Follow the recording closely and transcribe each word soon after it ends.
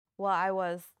Well, I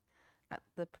was,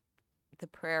 the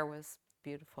prayer was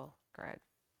beautiful, Greg.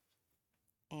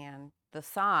 And the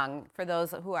song, for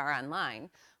those who are online,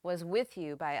 was With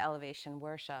You by Elevation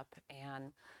Worship.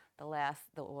 And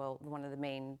one of the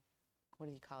main, what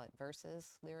do you call it, verses,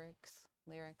 lyrics,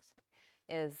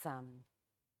 is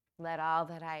let all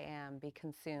that I am be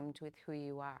consumed with who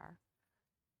you are.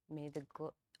 May the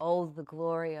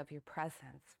glory of your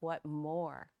presence. What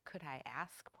more could I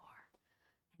ask for?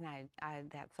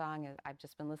 And that song, I've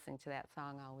just been listening to that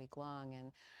song all week long.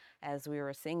 And as we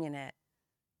were singing it,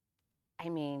 I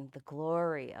mean, the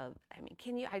glory of,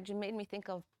 it just made me think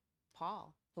of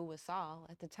Paul, who was Saul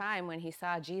at the time when he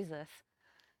saw Jesus,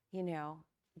 you know,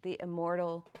 the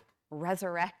immortal,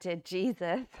 resurrected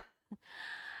Jesus.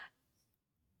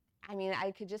 I mean,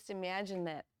 I could just imagine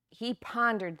that he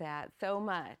pondered that so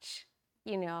much,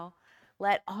 you know,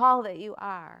 let all that you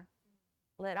are,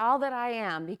 let all that I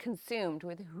am be consumed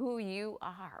with who you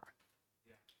are.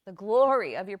 Yeah. The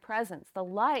glory of your presence, the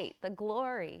light, the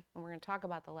glory. And we're going to talk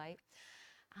about the light.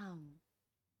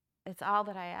 It's all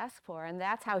that I ask for. And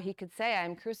that's how he could say,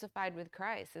 I'm crucified with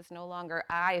Christ. It's no longer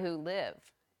I who live,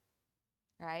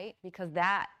 right? Because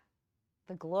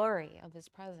the glory of his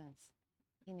presence,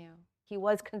 you know, he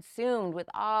was consumed with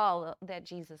all that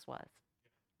Jesus was,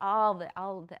 the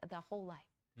whole life.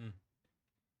 Mm.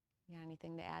 You got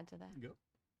anything to add to that? Yep.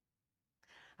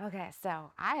 Okay,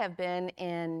 so I have been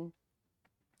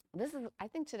I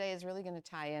think today is really going to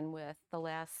tie in with the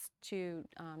last two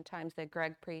times that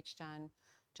Greg preached on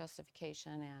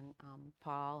justification and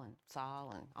Paul and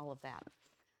Saul and all of that,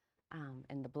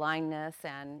 and the blindness,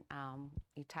 and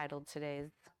he titled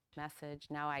today's message,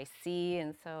 Now I See,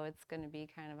 and so it's going to be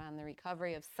kind of on the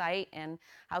recovery of sight and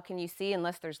how can you see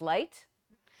unless there's light.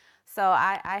 So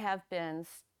I have been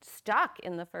stuck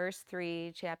in the first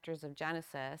 3 chapters of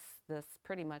Genesis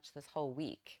pretty much this whole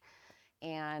week.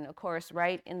 And of course,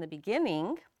 right in the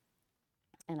beginning,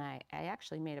 and I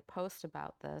actually made a post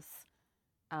about this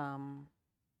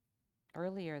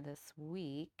earlier this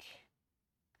week.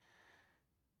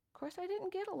 Of course, I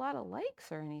didn't get a lot of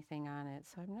likes or anything on it,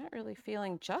 so I'm not really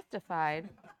feeling justified.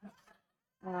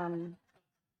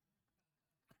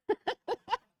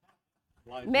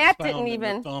 Matt didn't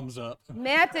even thumbs up.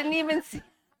 Matt didn't even see.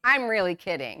 I'm really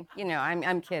kidding. You know,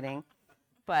 I'm kidding.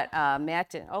 But Matt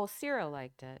didn't. Oh, Sarah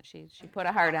liked it. She put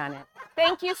a heart on it.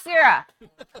 Thank you, Sarah.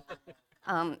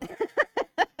 That's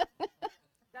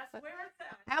where it's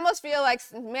at. I almost feel like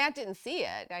Matt didn't see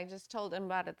it. I just told him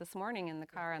about it this morning in the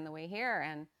car on the way here,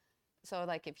 and so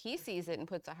like if he sees it and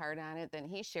puts a heart on it, then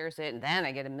he shares it, and then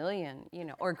I get 1 million, you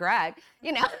know, or Greg,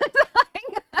 you know.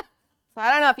 So I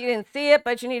don't know if you didn't see it,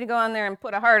 but you need to go on there and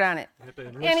put a heart on it.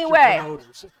 Anyway.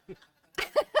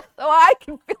 So I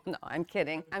can feel, no, I'm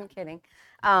kidding.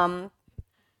 So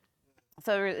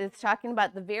it's talking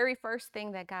about the very first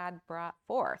thing that God brought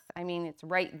forth. I mean, it's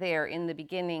right there in the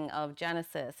beginning of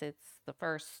Genesis. It's the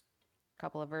first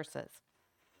couple of verses.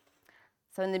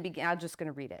 So in the beginning, I'm just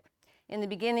going to read it. In the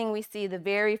beginning, we see the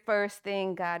very first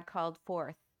thing God called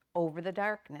forth over the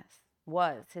darkness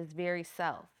was his very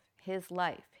self, his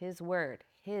life, his word,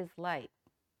 his light.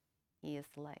 He is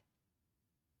the light.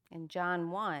 In John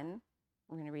 1,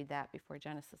 we're going to read that before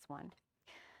Genesis 1.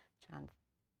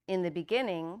 In the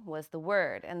beginning was the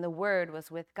Word, and the Word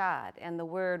was with God, and the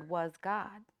Word was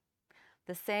God.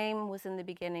 The same was in the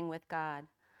beginning with God.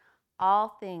 All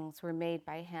things were made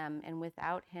by him, and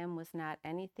without him was not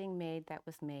anything made that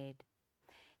was made.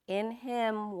 In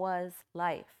him was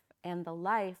life, and the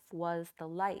life was the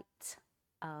light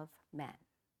of men.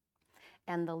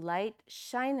 And the light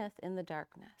shineth in the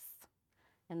darkness,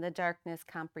 and the darkness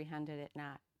comprehended it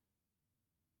not.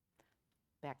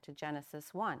 Back to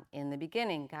Genesis 1. In the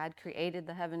beginning, God created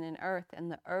the heaven and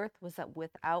the earth was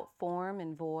without form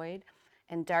and void,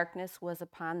 and darkness was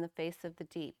upon the face of the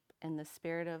deep, and the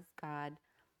Spirit of God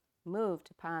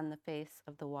moved upon the face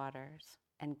of the waters.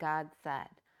 And God said,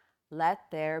 let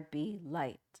there be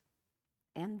light.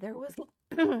 And there was,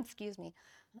 excuse me,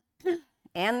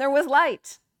 and there was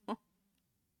light.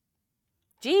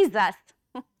 Jesus.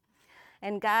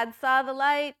 And God saw the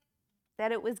light,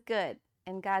 that it was good.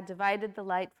 And God divided the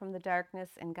light from the darkness,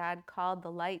 and God called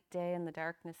the light day and the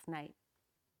darkness night.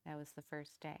 That was the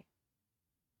first day.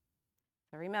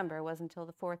 So remember, it wasn't until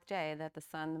the 4th day that the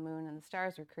sun, the moon, and the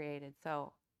stars were created.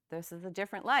 So this is a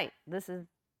different light. This is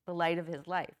the light of his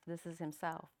life. This is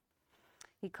himself.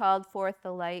 He called forth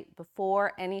the light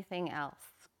before anything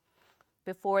else.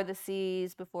 Before the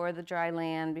seas, before the dry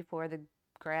land, before the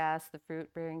grass, the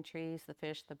fruit-bearing trees, the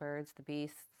fish, the birds, the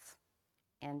beasts,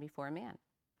 and before man.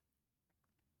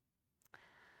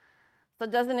 So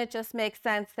doesn't it just make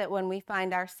sense that when we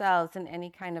find ourselves in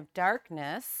any kind of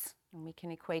darkness, and we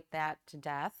can equate that to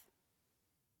death,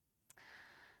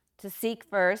 to seek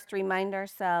first, remind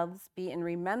ourselves, be in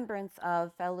remembrance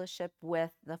of, fellowship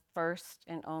with the first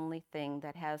and only thing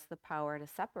that has the power to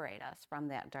separate us from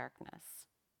that darkness.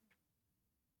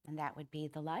 And that would be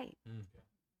the light.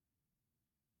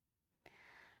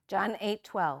 John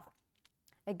 8:12.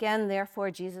 Again, therefore,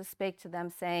 Jesus spake to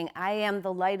them, saying, I am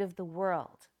the light of the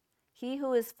world. He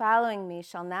who is following me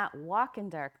shall not walk in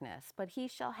darkness, but he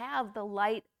shall have the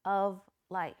light of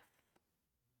life.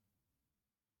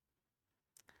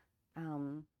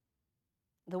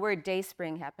 The word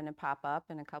dayspring happened to pop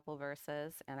up in a couple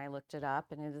verses, and I looked it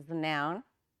up, and it is a noun.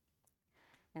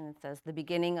 And it says, the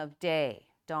beginning of day,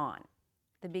 dawn,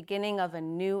 the beginning of a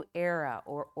new era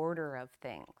or order of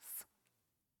things.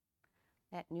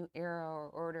 That new era or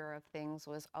order of things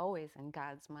was always in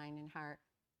God's mind and heart,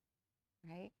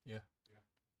 right? Yeah.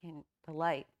 In the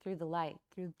light,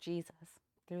 through Jesus,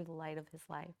 through the light of his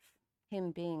life,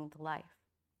 him being the life.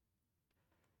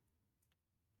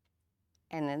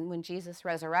 And then when Jesus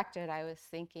resurrected, I was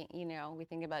thinking, we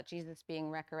think about Jesus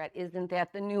being resurrected. Isn't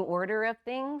that the new order of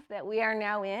things that we are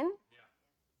now in? Yeah.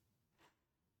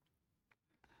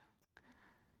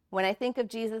 When I think of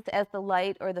Jesus as the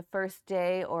light or the first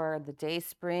day or the day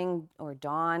spring or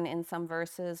dawn in some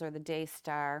verses or the day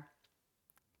star,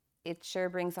 it sure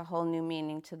brings a whole new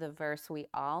meaning to the verse we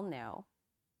all know.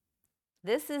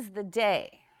 This is the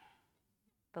day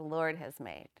the Lord has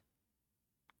made.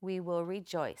 We will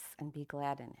rejoice and be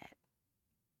glad in it.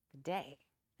 The day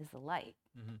is the light.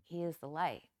 Mm-hmm. He is the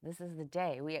light. This is the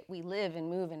day. We live and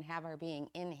move and have our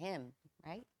being in him,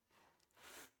 right?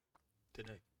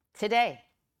 Today.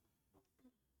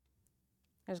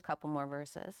 There's a couple more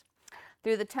verses.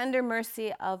 Through the tender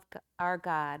mercy of our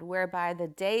God, whereby the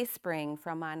day spring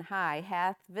from on high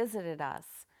hath visited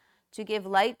us, to give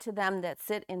light to them that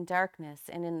sit in darkness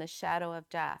and in the shadow of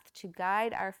death, to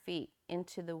guide our feet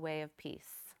into the way of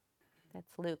peace.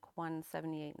 That's Luke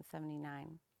 1:78 and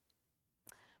 79.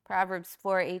 Proverbs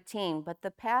 4:18, but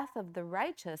the path of the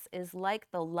righteous is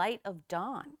like the light of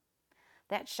dawn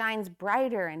that shines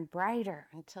brighter and brighter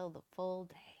until the full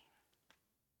day.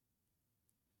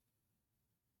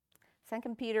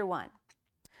 2 Peter 1.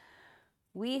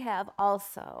 We have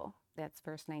also, that's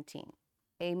verse 19,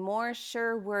 a more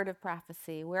sure word of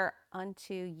prophecy,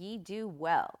 whereunto ye do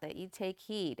well, that ye take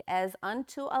heed, as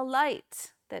unto a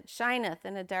light that shineth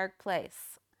in a dark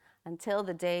place, until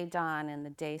the day dawn and the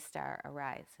day star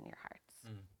arise in your hearts.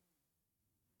 Mm.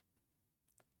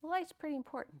 Well, light's pretty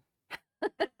important.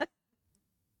 And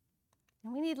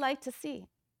we need light to see.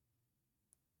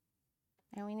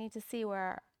 And we need to see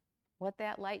what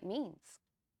that light means.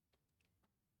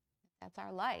 That's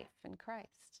our life in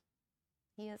Christ.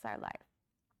 He is our life.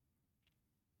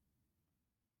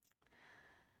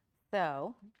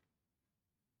 So,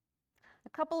 a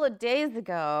couple of days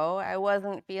ago, I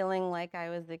wasn't feeling like I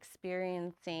was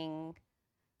experiencing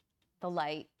the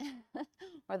light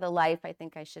or the life I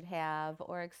think I should have,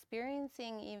 or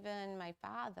experiencing even my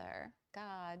Father,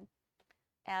 God,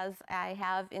 as I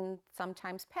have in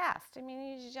sometimes past. I mean,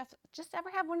 you just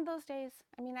ever have one of those days?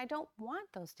 I mean, I don't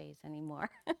want those days anymore,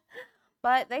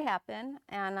 but they happen.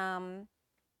 And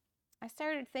I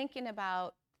started thinking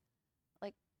about,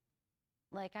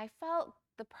 like I felt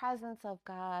the presence of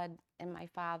God and my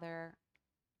Father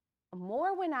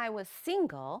more when I was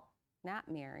single, not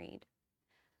married,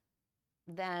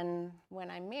 than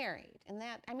when I'm married. And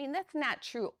that's not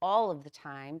true all of the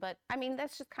time, but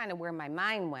that's just kind of where my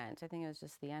mind went. I think it was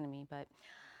just the enemy, but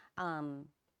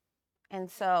and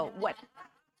so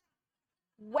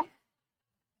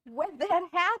when that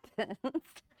happens,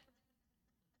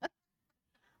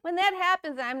 when that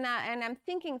happens, I'm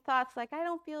thinking thoughts like, I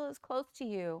don't feel as close to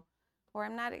you, or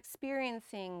I'm not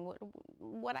experiencing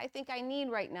what I think I need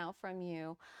right now from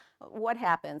you. What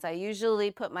happens? I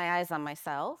usually put my eyes on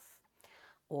myself,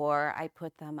 or I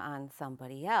put them on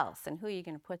somebody else. And who are you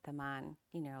going to put them on?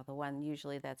 The one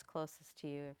usually that's closest to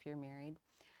you if you're married.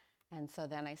 And so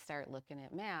then I start looking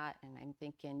at Matt, and I'm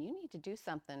thinking, you need to do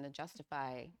something to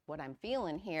justify what I'm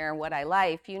feeling here, what I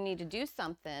like. You need to do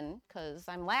something because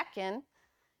I'm lacking.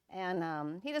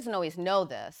 And he doesn't always know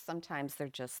this. Sometimes they're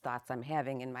just thoughts I'm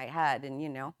having in my head, and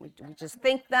we just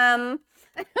think them.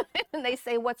 And they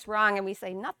say, what's wrong? And we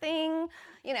say, nothing,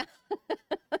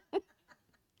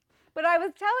 But I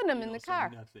was telling him in the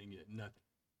car.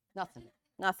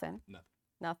 Nothing.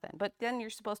 But then you're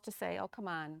supposed to say, oh, come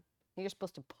on. You're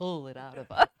supposed to pull it out of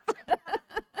us.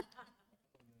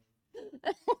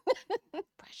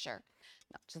 Pressure.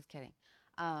 No, just kidding.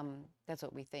 That's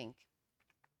what we think.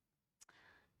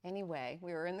 Anyway,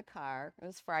 we were in the car. It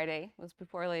was Friday. It was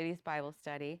before ladies' Bible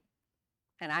study.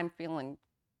 And I'm feeling,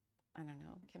 I don't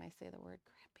know, can I say the word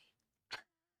crappy?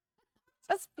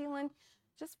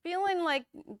 Just feeling like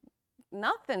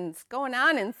nothing's going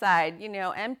on inside,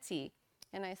 empty.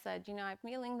 And I said, I'm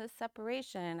feeling this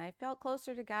separation. I felt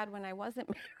closer to God when I wasn't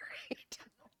married.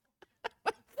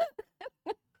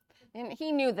 And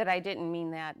he knew that I didn't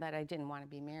mean that I didn't want to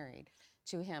be married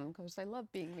to him, because I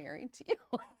love being married to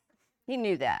you. He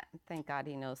knew that. Thank God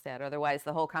he knows that. Otherwise,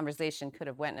 the whole conversation could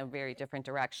have went in a very different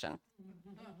direction.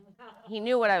 He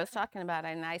knew what I was talking about,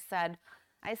 and I said,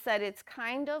 it's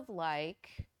kind of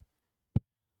like,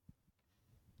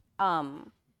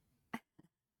 um,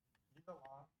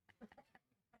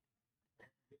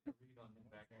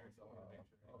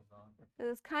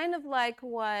 it's kind of like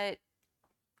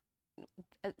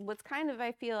what's kind of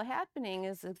I feel happening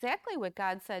is exactly what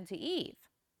God said to Eve.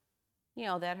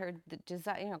 That her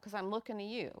desire, because I'm looking to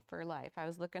you for life. I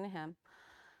was looking to him.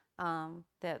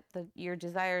 That your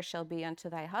desire shall be unto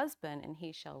thy husband, and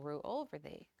he shall rule over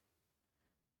thee.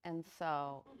 And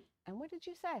so, and what did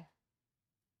you say?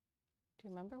 Do you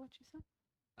remember what you said?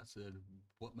 I said,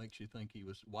 what makes you think he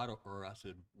was, I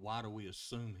said, why do we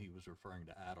assume he was referring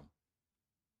to Adam?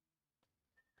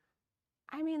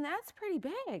 I mean, that's pretty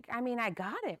big. I mean, I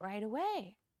got it right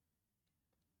away.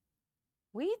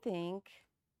 We think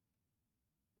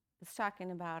it's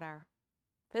talking about our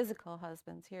physical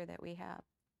husbands here that we have.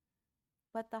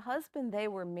 But the husband they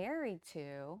were married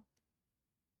to,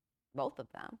 both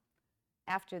of them,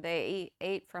 after they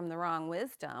ate from the wrong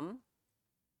wisdom,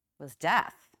 was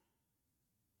death.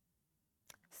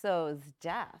 So it's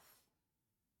death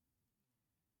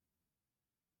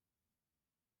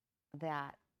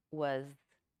that was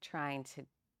trying to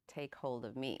take hold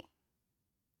of me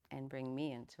and bring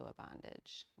me into a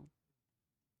bondage.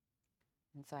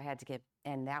 And so I had to get,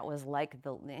 and that was like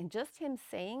and just him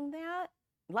saying that,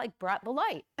 like, brought the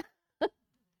light.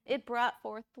 It brought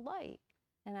forth the light.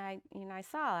 And I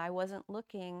saw I wasn't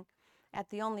looking at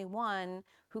the only one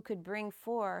who could bring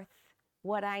forth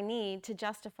what I need to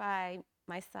justify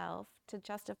myself, to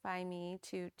justify me,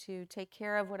 to take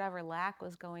care of whatever lack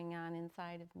was going on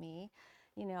inside of me.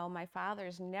 My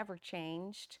father's never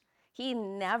changed. He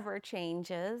never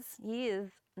changes. He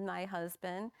is my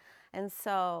husband. And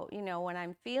so, when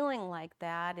I'm feeling like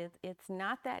that, it's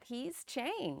not that he's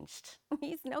changed.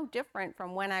 He's no different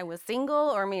from when I was single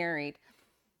or married.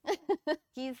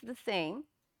 He's the same.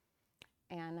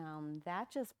 And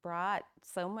that just brought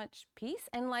so much peace.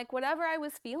 And like whatever I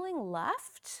was feeling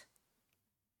left.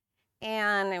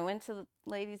 And I went to the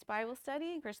ladies' Bible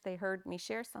study. Of course, they heard me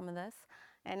share some of this.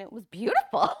 And it was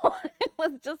beautiful. It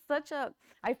was just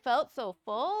I felt so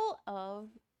full of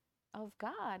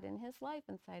God and his life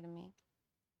inside of me.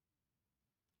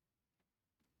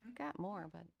 I've got more,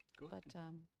 but you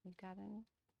got any?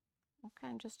 Okay,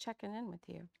 I'm just checking in with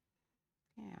you.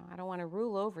 I don't want to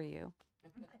rule over you.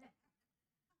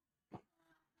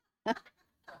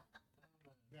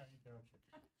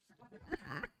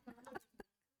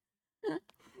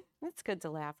 It's good to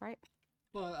laugh, right?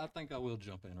 Well, I think I will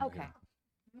jump in. Right Okay. Here.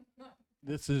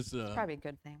 This is It's probably a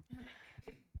good thing.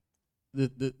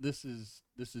 This is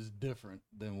different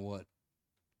than what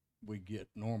we get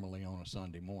normally on a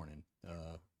Sunday morning.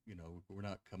 We're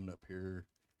not coming up here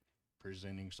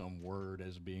presenting some word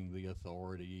as being the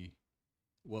authority.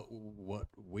 What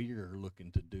we are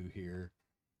looking to do here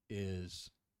is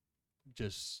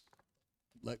just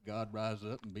let God rise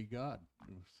up and be God.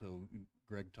 So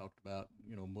Greg talked about,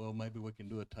 well, maybe we can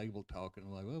do a table talk, and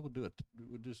I'm like, well, we'll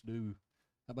just do,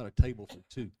 how about a table for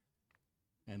two,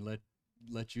 and let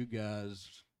you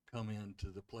guys come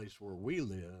into the place where we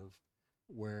live,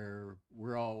 where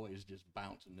we're always just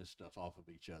bouncing this stuff off of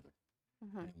each other.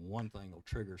 Mm-hmm. And one thing will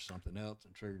trigger something else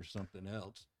and trigger something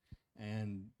else.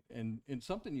 And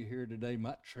something you hear today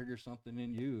might trigger something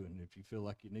in you. And if you feel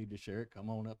like you need to share it, come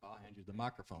on up. I'll hand you the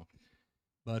microphone.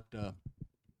 But I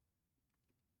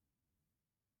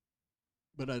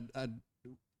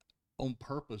on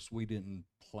purpose, we didn't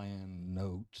plan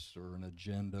notes or an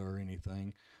agenda or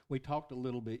anything. We talked a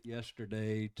little bit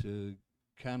yesterday to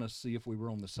kind of see if we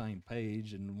were on the same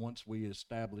page. And once we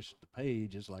established the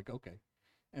page, it's like, okay.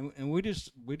 And we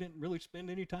didn't really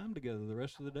spend any time together the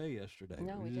rest of the day yesterday.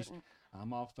 No, we didn't.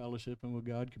 I'm off fellowshipping with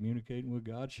God, communicating with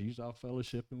God. She's off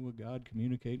fellowshipping with God,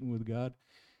 communicating with God.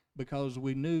 Because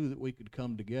we knew that we could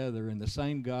come together, and the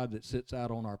same God that sits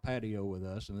out on our patio with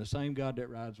us and the same God that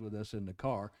rides with us in the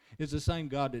car is the same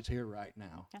God that's here right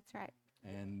now. That's right.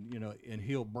 And, and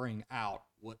he'll bring out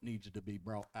what needs to be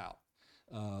brought out.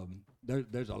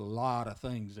 There's a lot of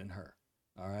things in her,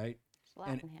 all right? There's a lot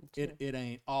And in him, too. it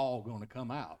ain't all going to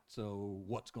come out. So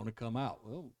what's going to come out?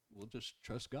 Well, we'll just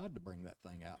trust God to bring that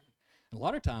thing out. And a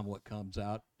lot of time what comes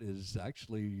out is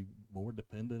actually more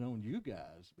dependent on you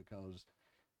guys, because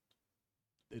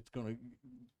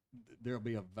there'll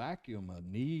be a vacuum, a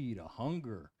need, a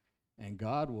hunger, and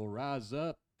God will rise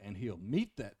up and he'll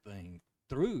meet that thing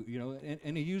through,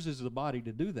 and he uses the body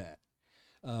to do that.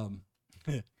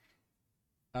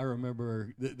 I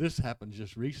remember this happened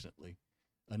just recently.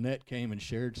 Annette came and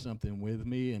shared something with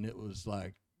me, and it was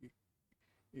like,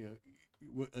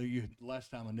 last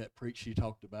time Annette preached, she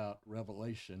talked about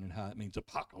Revelation and how it means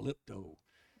apocalypto.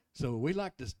 So we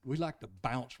like to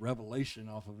bounce revelation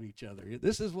off of each other.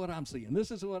 This is what I'm seeing.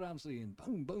 This is what I'm seeing.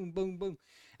 Boom, boom, boom, boom.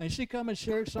 And she come and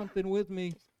shared something with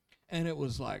me, and it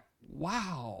was like,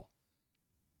 wow.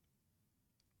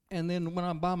 And then when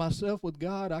I'm by myself with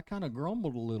God, I kind of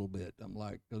grumbled a little bit. I'm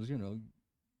like, because,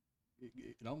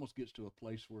 it almost gets to a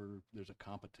place where there's a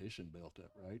competition built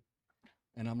up, right?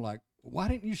 And I'm like, why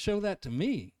didn't you show that to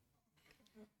me?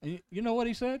 And you know what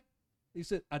he said? He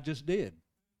said, I just did.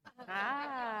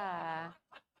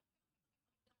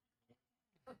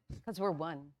 Because we're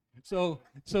one. So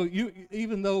you,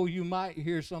 even though you might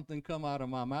hear something come out of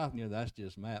my mouth, and that's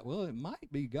just Matt. Well, it might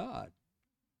be God,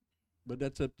 but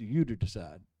that's up to you to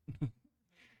decide.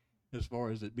 As far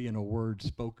as it being a word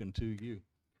spoken to you.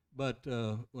 But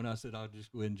when I said I'll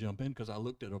just go ahead and jump in, because I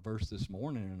looked at a verse this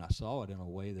morning and I saw it in a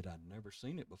way that I'd never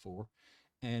seen it before,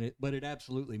 but it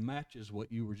absolutely matches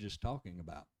what you were just talking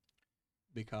about,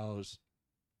 because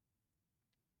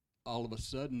all of a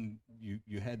sudden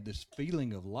you had this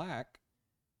feeling of lack,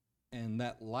 and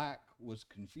that lack was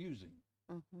confusing.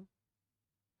 Mm-hmm.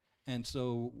 And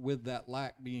so with that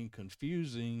lack being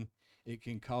confusing, it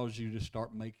can cause you to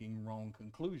start making wrong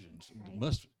conclusions.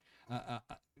 Right.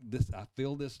 I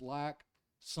feel this lack,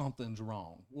 something's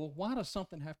wrong. Well, why does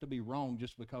something have to be wrong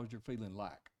just because you're feeling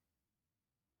lack?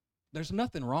 There's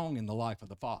nothing wrong in the life of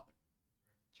the Father.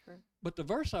 True. But the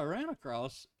verse I ran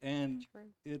across, and True.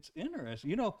 it's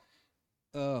interesting.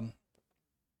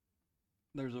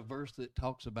 There's a verse that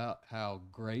talks about how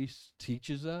grace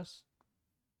teaches us.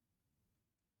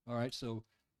 All right, so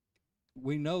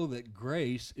we know that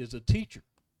grace is a teacher.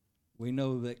 We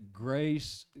know that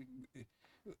grace,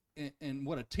 and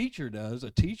what a teacher does,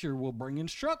 a teacher will bring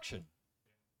instruction.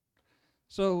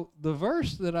 So the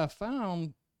verse that I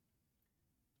found,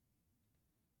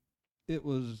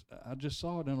 I just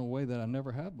saw it in a way that I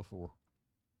never have before.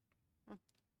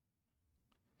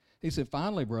 He said,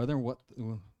 finally, brethren,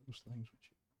 those things with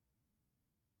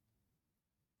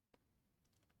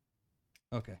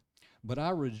you. Okay. But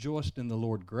I rejoiced in the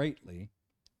Lord greatly,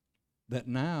 that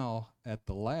now at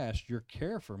the last your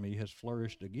care for me has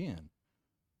flourished again,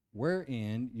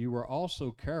 wherein you were also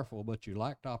careful, but you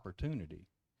lacked opportunity.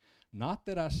 Not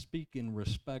that I speak in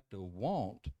respect of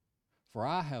want, for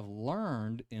I have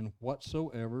learned in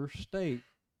whatsoever state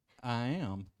I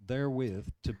am therewith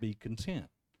to be content.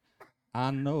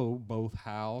 I know both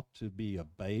how to be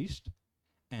abased,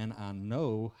 and I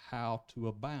know how to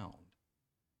abound.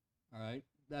 All right,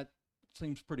 that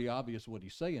seems pretty obvious what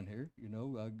he's saying here.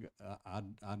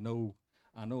 I know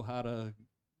how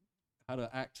to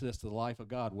access the life of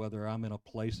God, whether I'm in a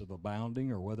place of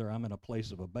abounding or whether I'm in a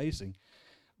place of abasing.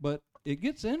 But it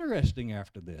gets interesting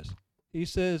after this. He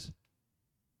says,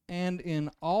 and in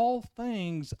all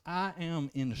things I am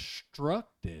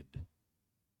instructed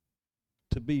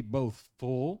to be both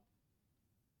full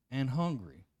and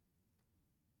hungry,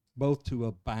 both to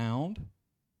abound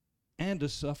and to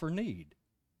suffer need.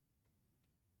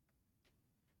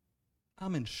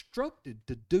 I'm instructed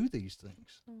to do these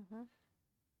things. Mm-hmm.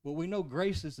 Well, we know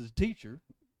grace is the teacher.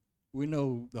 We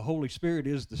know the Holy Spirit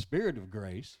is the Spirit of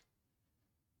grace.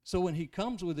 So when he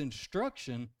comes with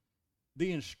instruction,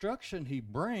 the instruction he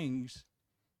brings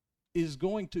is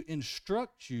going to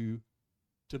instruct you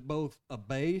to both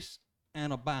abase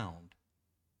and abound,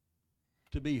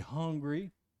 to be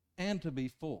hungry and to be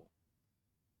full.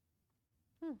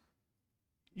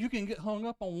 You can get hung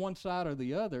up on one side or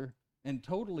the other and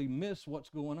totally miss what's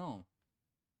going on.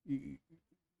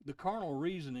 The carnal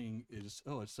reasoning is,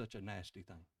 it's such a nasty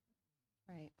thing.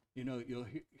 Right. You'll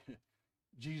hear,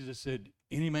 Jesus said,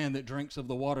 any man that drinks of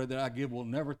the water that I give will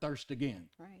never thirst again.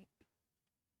 Right.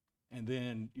 And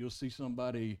then you'll see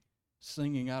somebody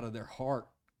singing out of their heart,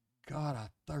 God, I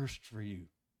thirst for you.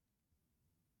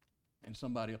 And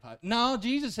somebody will pipe, no,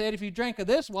 Jesus said if you drink of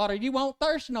this water, you won't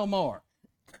thirst no more.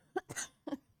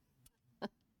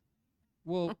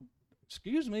 Well,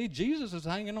 excuse me, Jesus is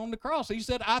hanging on the cross. He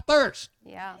said, I thirst.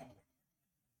 Yeah.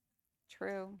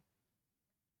 True.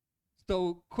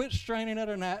 So quit straining at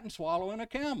a gnat and swallowing a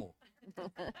camel.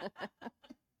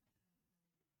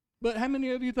 But how many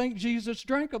of you think Jesus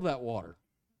drank of that water?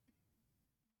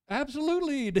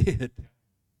 Absolutely he did.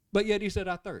 But yet he said,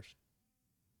 I thirst.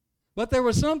 But there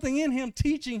was something in him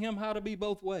teaching him how to be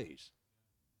both ways.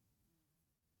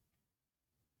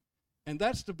 And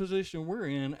that's the position we're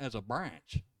in as a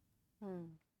branch.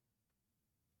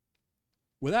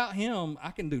 Without him,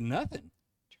 I can do nothing.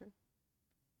 True.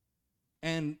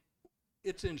 And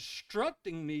it's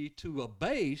instructing me to a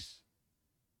base.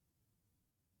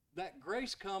 That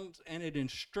grace comes and it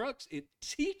instructs, it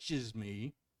teaches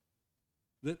me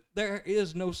that there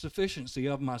is no sufficiency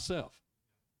of myself.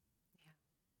 Yeah.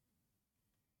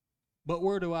 But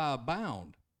where do I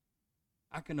abound?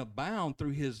 I can abound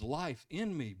through his life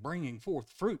in me, bringing forth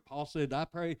fruit. Paul said, I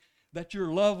pray that your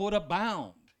love would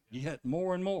abound yet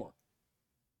more and more.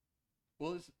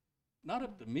 Well, it's not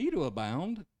up to me to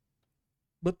abound,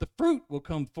 but the fruit will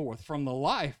come forth from the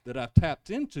life that I've tapped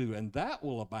into, and that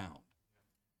will abound.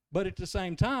 But at the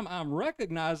same time, I'm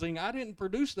recognizing I didn't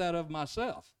produce that of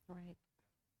myself. Right.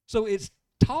 So it's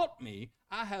taught me,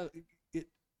 I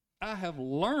have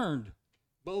learned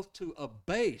both to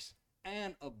abase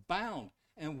and abound.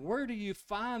 And where do you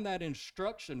find that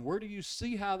instruction? Where do you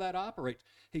see how that operates?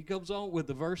 He goes on with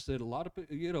the verse that a lot of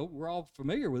people, we're all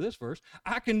familiar with this verse.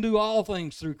 I can do all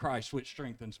things through Christ, which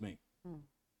strengthens me.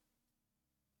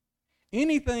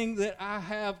 Anything that I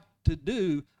have to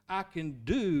do, I can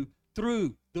do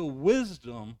through the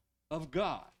wisdom of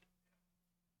God.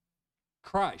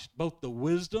 Christ, both the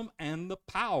wisdom and the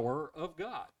power of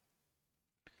God.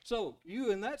 So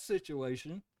you in that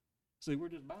situation, see, we're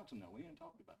just bouncing now. We ain't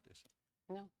talking about this.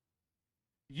 No.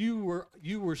 You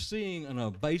were seeing an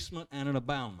abasement and an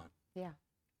aboundment. Yeah.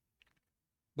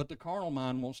 But the carnal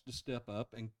mind wants to step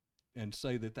up and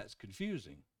say that that's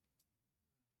confusing.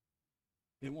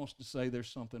 It wants to say there's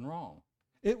something wrong.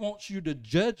 It wants you to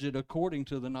judge it according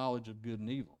to the knowledge of good and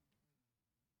evil.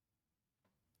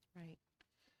 Right.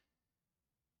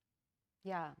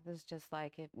 Yeah, it's just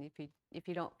like if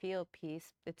you don't feel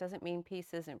peace, it doesn't mean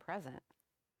peace isn't present.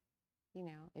 You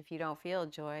know, if you don't feel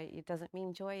joy, it doesn't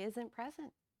mean joy isn't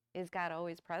present. Is God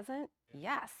always present?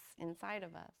 Yes, inside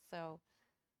of us. So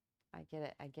I get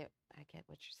it. I get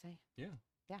what you're saying. Yeah.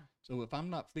 Yeah. So if I'm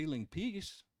not feeling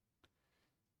peace,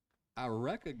 I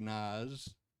recognize,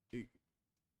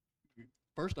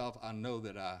 first off, I know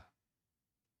that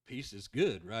peace is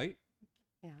good, right?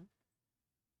 Yeah.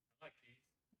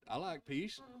 I like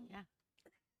peace. Yeah.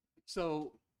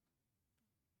 So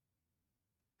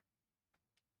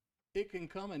it can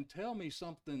come and tell me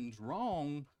something's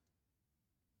wrong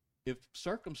if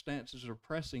circumstances are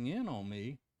pressing in on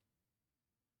me.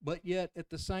 But yet, at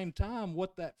the same time,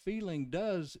 what that feeling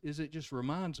does is it just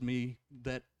reminds me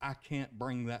that I can't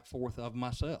bring that forth of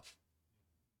myself.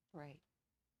 Right.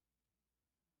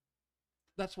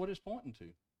 That's what it's pointing to.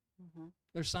 Mm-hmm.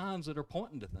 There's signs that are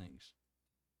pointing to things.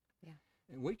 Yeah.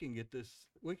 And we can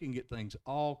get things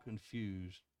all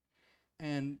confused.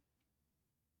 And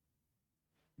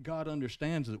God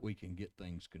understands that we can get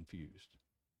things confused.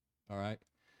 All right?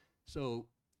 So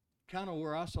kind of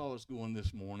where I saw us going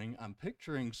this morning, I'm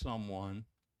picturing someone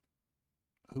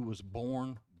who was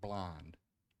born blind.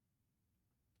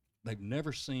 They've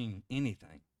never seen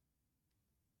anything.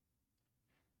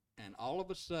 And all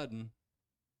of a sudden,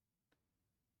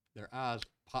 their eyes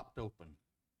popped open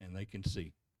and they can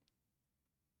see.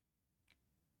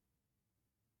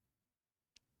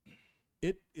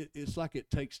 It's like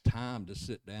it takes time to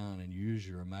sit down and use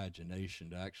your imagination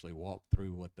to actually walk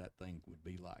through what that thing would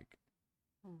be like.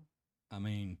 I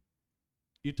mean,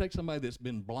 you take somebody that's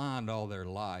been blind all their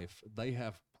life, they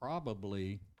have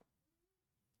probably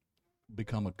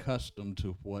become accustomed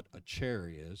to what a chair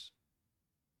is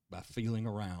by feeling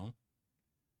around.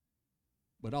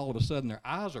 But all of a sudden their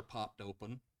eyes are popped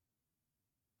open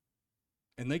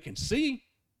and they can see,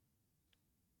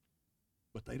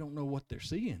 but they don't know what they're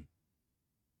seeing.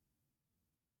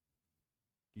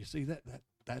 You see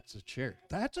that's a chair.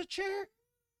 That's a chair.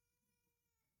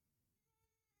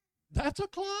 That's a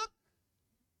clock.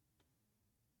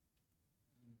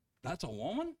 That's a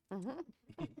woman.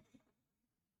 Mm-hmm.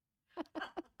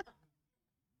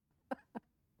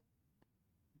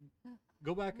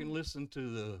 Go back and listen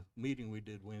to the meeting we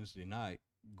did Wednesday night.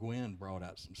 Gwen brought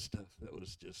out some stuff that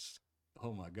was just,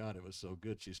 oh my God, it was so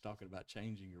good. She's talking about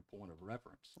changing your point of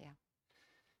reference. Yeah.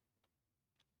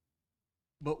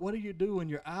 But what do you do when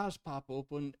your eyes pop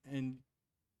open and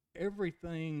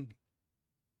everything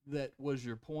that was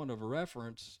your point of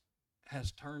reference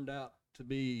has turned out to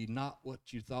be not what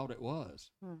you thought it was?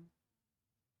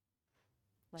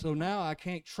 Like So now I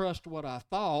can't trust what I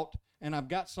thought, and I've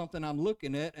got something I'm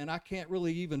looking at, and I can't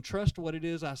really even trust what it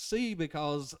is I see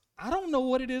because I don't know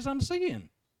what it is I'm seeing.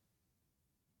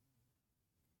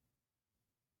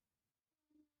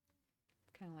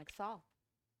 Kind of like Saul.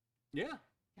 Yeah.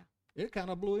 Yeah. It kind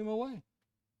of blew him away.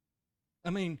 I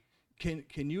mean, can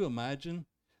you imagine?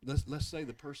 Let's say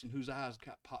the person whose eyes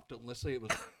got popped open. Let's say it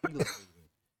was a healing meeting.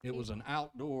 It was an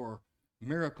outdoor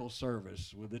miracle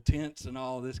service with the tents and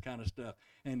all this kind of stuff.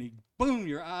 And boom,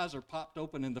 your eyes are popped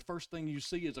open, and the first thing you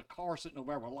see is a car sitting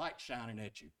over there with light shining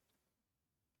at you.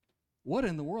 What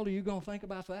in the world are you going to think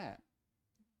about that?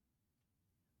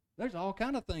 There's all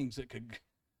kind of things that could.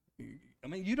 I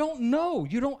mean, you don't know.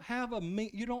 You don't have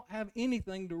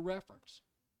anything to reference.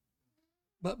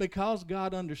 But because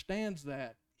God understands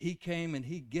that, he came and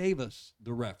he gave us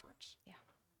the reference. Yeah.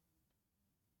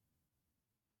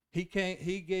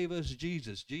 He gave us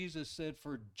Jesus. Jesus said,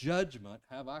 "For judgment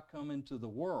have I come into the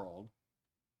world,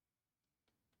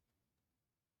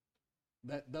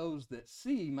 that those that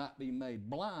see might be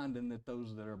made blind, and that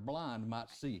those that are blind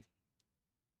might see."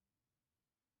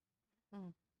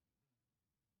 Mm.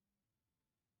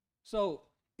 So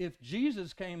if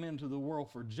Jesus came into the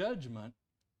world for judgment,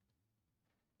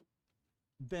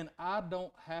 then I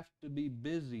don't have to be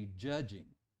busy judging.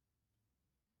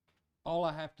 All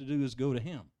I have to do is go to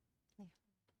him. Yeah.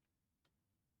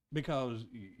 Because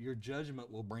your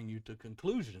judgment will bring you to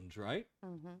conclusions, right?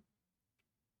 Mm-hmm.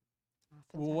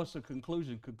 Well, what's the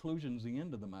conclusion? Conclusion's the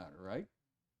end of the matter, right?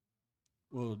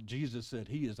 Well, Jesus said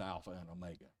he is Alpha and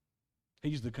Omega.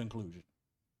 He's the conclusion.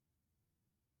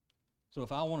 So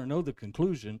if I want to know the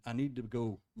conclusion, I need to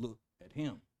go look at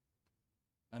him.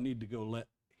 I need to go let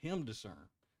him discern.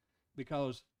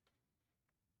 Because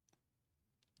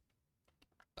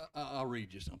I'll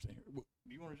read you something here.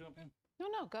 Do you want to jump in?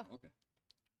 No, go. Okay.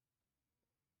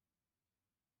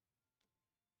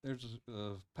 There's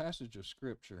a passage of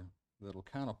Scripture that'll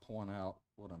kind of point out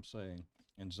what I'm saying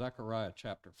in Zechariah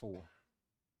chapter 4.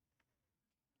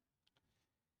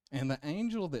 "And the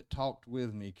angel that talked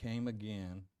with me came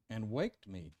again and waked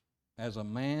me as a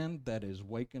man that is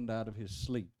wakened out of his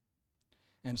sleep,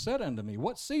 and said unto me,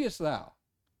 What seest thou?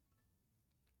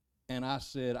 And I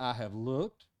said, I have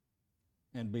looked,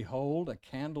 and behold, a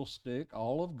candlestick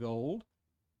all of gold,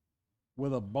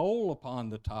 with a bowl upon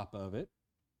the top of it,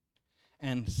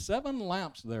 and 7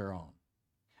 lamps thereon,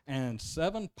 and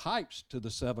 7 pipes to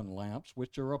the 7 lamps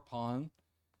which are upon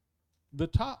the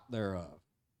top thereof,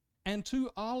 and 2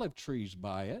 olive trees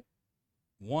by it,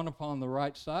 one upon the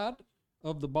right side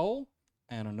of the bowl,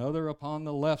 and another upon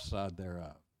the left side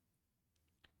thereof.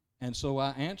 And so I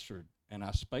answered, and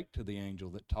I spake to the angel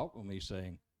that talked with me,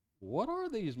 saying, What are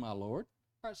these, my Lord?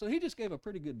 All right, so he just gave a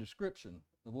pretty good description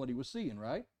of what he was seeing,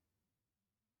 right?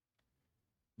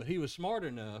 But he was smart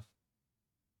enough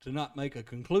to not make a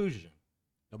conclusion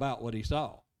about what he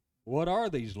saw. What are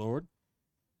these, Lord?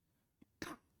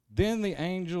 Then the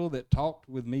angel that talked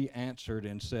with me answered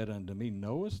and said unto me,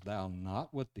 Knowest thou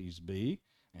not what these be?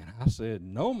 And I said,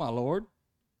 No, my Lord.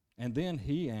 And then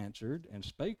he answered and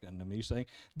spake unto me, saying,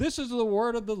 This is the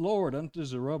word of the Lord unto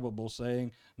Zerubbabel,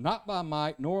 saying, Not by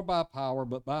might nor by power,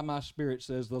 but by my spirit,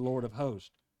 says the Lord of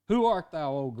hosts. Who art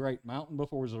thou, O great mountain,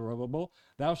 before Zerubbabel?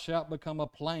 Thou shalt become a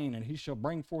plain, and he shall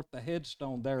bring forth the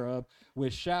headstone thereof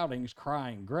with shoutings,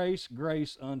 crying, Grace,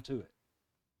 grace unto it.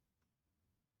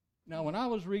 Now, when I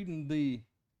was reading the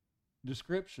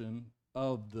description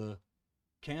of the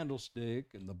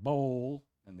candlestick and the bowl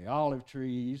and the olive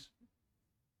trees,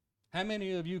 how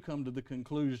many of you come to the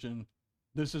conclusion,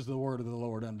 this is the word of the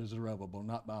Lord unto Zerubbabel,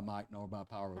 not by might nor by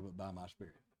power, but by my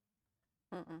spirit?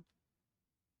 Mm-mm.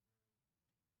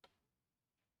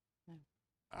 No.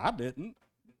 I didn't.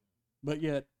 But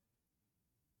yet,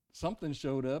 something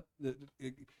showed up.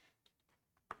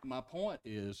 My point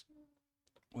is,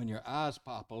 when your eyes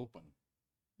pop open,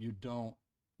 you don't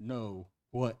know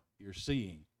what you're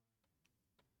seeing.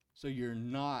 So you're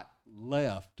not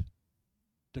left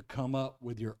to come up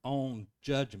with your own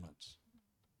judgments.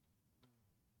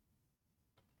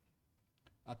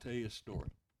 I'll tell you a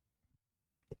story.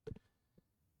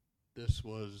 This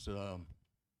was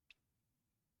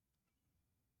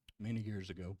many years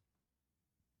ago.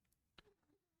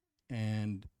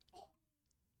 And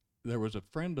there was a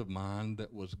friend of mine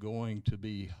that was going to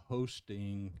be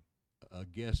hosting a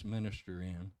guest minister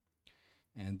in.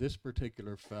 And this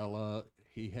particular fella,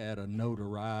 he had a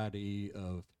notoriety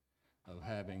of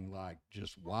having like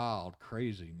just wild,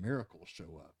 crazy miracles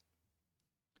show up.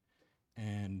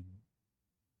 And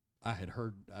I'd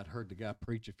heard the guy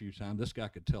preach a few times. This guy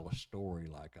could tell a story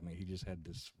he just had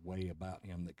this way about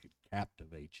him that could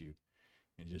captivate you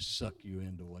and just suck you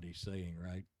into what he's saying,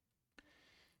 right?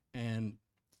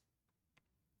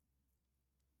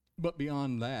 But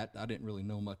beyond that, I didn't really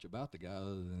know much about the guy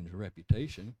other than his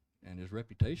reputation, and his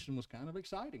reputation was kind of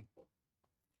exciting.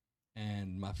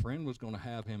 And my friend was going to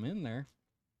have him in there,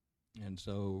 And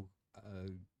so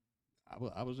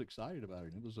I was excited about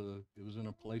it. It was in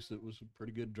a place that was a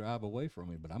pretty good drive away from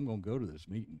me, but I'm going to go to this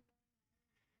meeting.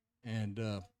 And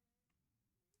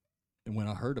when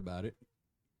I heard about it,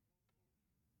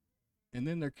 and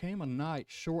then there came a night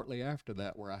shortly after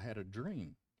that where I had a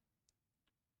dream.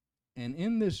 And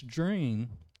in this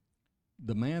dream,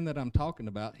 the man that I'm talking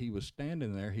about, he was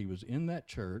standing there. He was in that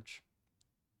church.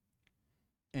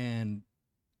 And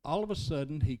all of a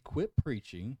sudden, he quit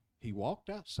preaching. He walked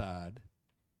outside.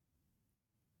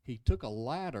 He took a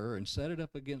ladder and set it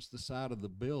up against the side of the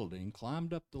building,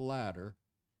 climbed up the ladder,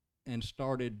 and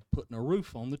started putting a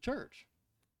roof on the church.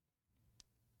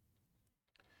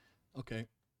 Okay,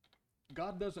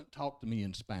 God doesn't talk to me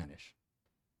in Spanish.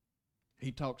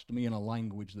 He talks to me in a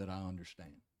language that I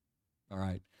understand. All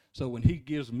right? So when he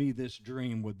gives me this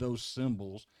dream with those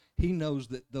symbols, he knows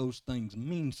that those things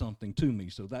mean something to me.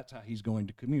 So that's how he's going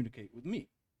to communicate with me.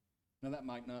 Now, that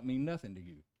might not mean nothing to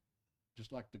you.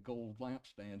 Just like the gold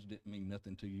lampstands didn't mean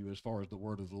nothing to you as far as the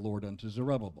word of the Lord unto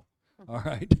Zerubbabel. All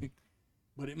right?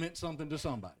 But it meant something to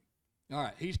somebody. All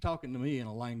right, he's talking to me in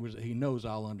a language that he knows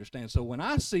I'll understand. So when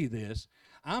I see this,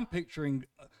 I'm picturing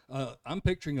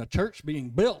a church being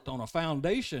built on a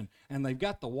foundation, and they've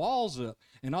got the walls up,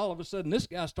 and all of a sudden this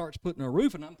guy starts putting a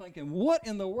roof, and I'm thinking, what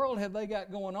in the world have they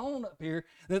got going on up here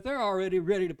that they're already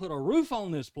ready to put a roof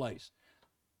on this place?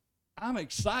 I'm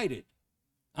excited.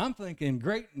 I'm thinking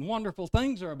great and wonderful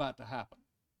things are about to happen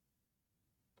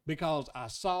because I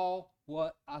saw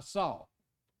what I saw.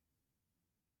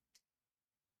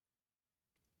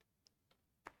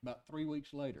 About 3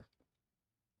 weeks later,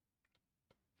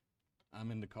 I'm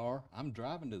in the car. I'm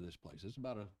driving to this place. It's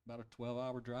about a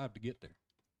 12-hour drive to get there.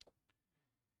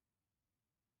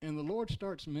 And the Lord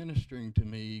starts ministering to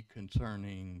me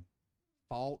concerning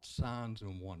false signs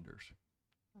and wonders.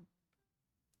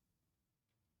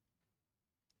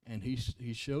 And he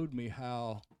showed me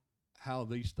how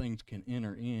these things can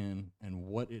enter in and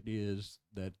what it is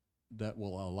that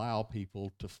will allow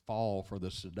people to fall for the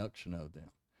seduction of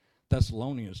them.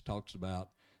 Thessalonians talks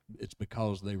about it's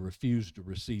because they refuse to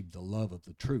receive the love of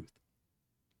the truth.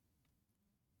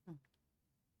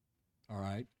 All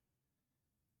right?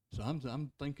 So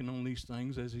I'm thinking on these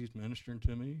things as he's ministering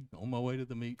to me, on my way to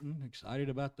the meeting, excited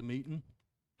about the meeting.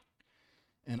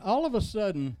 And all of a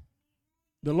sudden,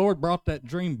 the Lord brought that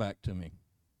dream back to me.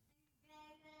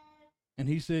 And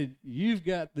he said, you've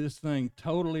got this thing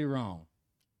totally wrong.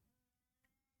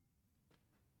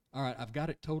 All right, I've got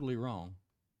it totally wrong.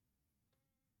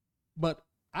 But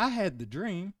I had the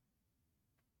dream.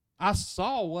 I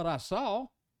saw what I saw.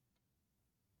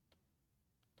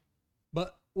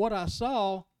 But what I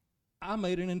saw, I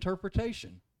made an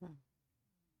interpretation.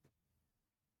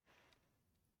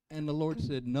 And the Lord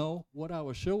said, no, what I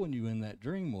was showing you in that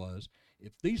dream was,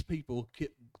 if these people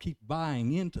keep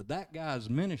buying into that guy's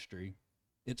ministry,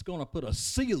 it's going to put a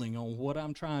ceiling on what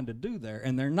I'm trying to do there,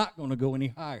 and they're not going to go any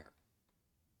higher.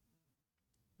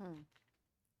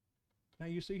 Now,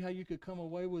 you see how you could come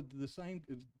away with the same,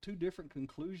 two different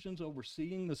conclusions over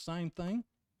seeing the same thing?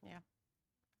 Yeah.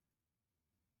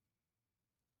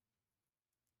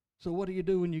 So what do you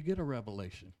do when you get a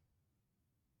revelation?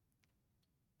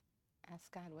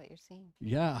 Ask God what you're seeing.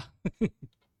 Yeah.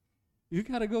 You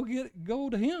got to go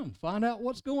to him, find out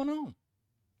what's going on.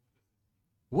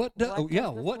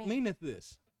 What meaneth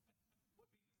this?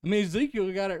 I mean,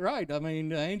 Ezekiel got it right. I mean,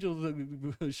 the angel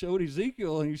showed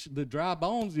Ezekiel and the dry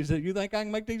bones. He said, you think I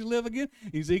can make these live again?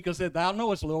 Ezekiel said, thou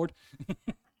knowest, Lord.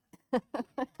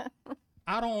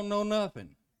 I don't know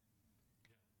nothing.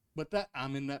 But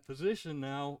I'm in that position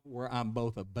now where I'm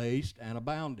both abased and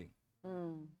abounding.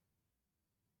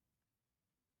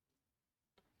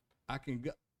 I can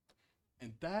go,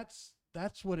 and that's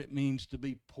what it means to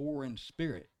be poor in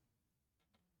spirit.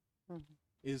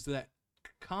 Is that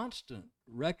constant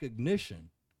recognition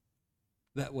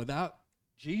that without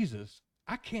Jesus,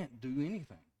 I can't do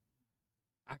anything.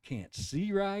 I can't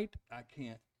see right. I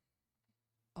can't.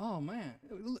 Oh man,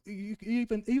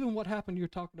 even what happened? You're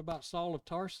talking about Saul of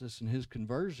Tarsus and his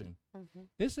conversion.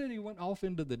 It said he went off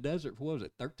into the desert for, what was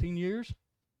it, 13 years?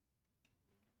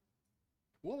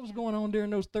 What was going on during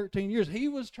those 13 years? He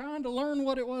was trying to learn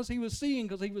what it was he was seeing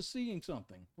because he was seeing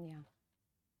something. Yeah.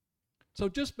 So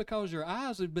just because your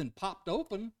eyes have been popped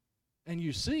open and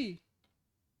you see,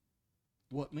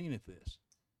 what meaneth this?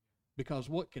 Because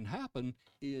what can happen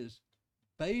is,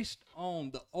 based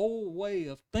on the old way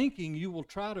of thinking, you will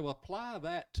try to apply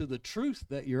that to the truth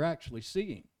that you're actually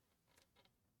seeing.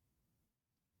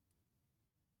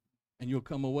 And you'll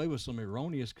come away with some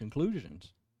erroneous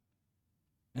conclusions.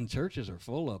 And churches are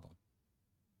full of them.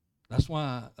 That's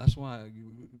why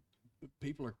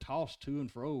people are tossed to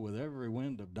and fro with every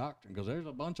wind of doctrine, because there's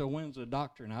a bunch of winds of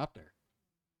doctrine out there.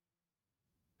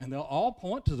 And they'll all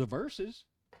point to the verses.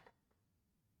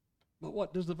 But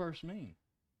what does the verse mean?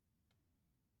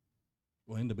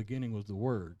 Well, in the beginning was the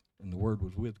Word, and the Word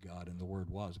was with God, and the Word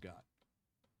was God.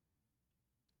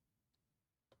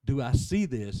 Do I see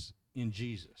this in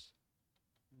Jesus?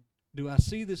 Do I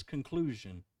see this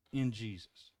conclusion in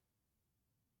Jesus?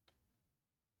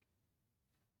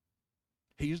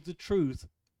 He is the truth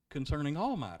concerning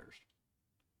all matters.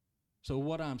 So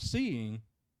what I'm seeing,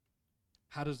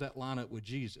 how does that line up with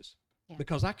Jesus? Yeah.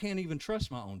 Because I can't even trust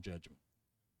my own judgment.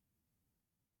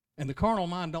 And the carnal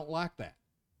mind don't like that.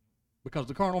 Because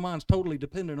the carnal mind's totally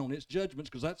dependent on its judgments,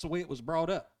 because that's the way it was brought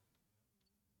up.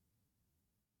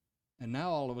 And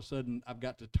now all of a sudden I've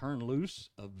got to turn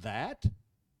loose of that.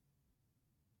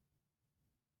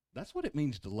 That's what it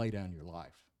means to lay down your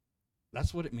life.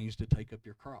 That's what it means to take up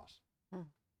your cross.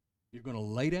 You're going to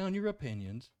lay down your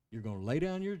opinions. You're going to lay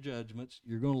down your judgments.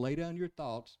 You're going to lay down your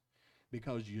thoughts,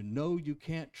 because you know you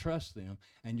can't trust them,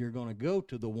 and you're going to go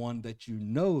to the one that you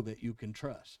know that you can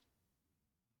trust.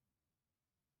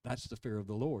 That's the fear of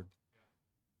the Lord.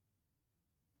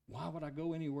 Why would I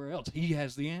go anywhere else? He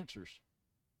has the answers.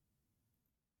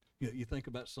 You think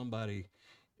about somebody.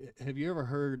 Have you ever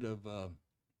heard of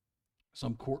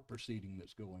some court proceeding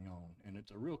that's going on? And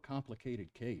it's a real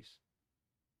complicated case.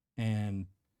 And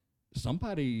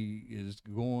somebody is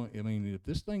going, I mean, if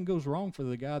this thing goes wrong for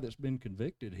the guy that's been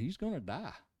convicted, he's going to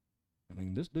die. I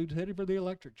mean, this dude's headed for the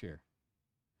electric chair.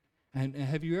 And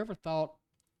have you ever thought,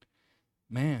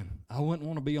 man, I wouldn't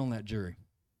want to be on that jury?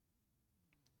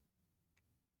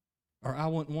 Or I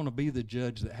wouldn't want to be the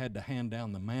judge that had to hand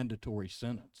down the mandatory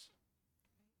sentence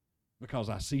because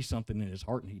I see something in his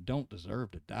heart and he don't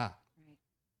deserve to die. Right.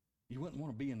 You wouldn't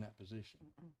want to be in that position.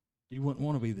 You wouldn't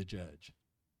want to be the judge.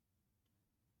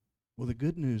 Well, the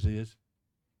good news is,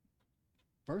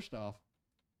 first off,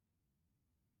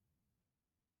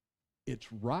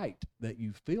 it's right that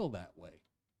you feel that way,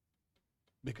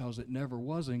 because it never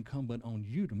was incumbent on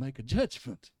you to make a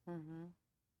judgment. Mm-hmm.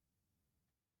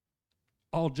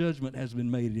 All judgment has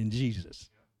been made in Jesus.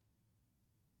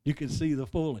 You can see the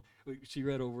full. She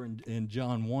read over in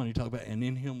John 1, he talked about, and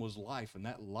in him was life, and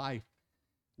that life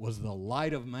was the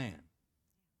light of man.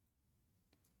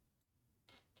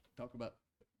 Talk about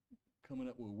coming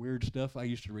up with weird stuff. I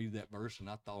used to read that verse, and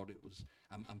I thought it was,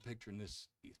 I'm picturing this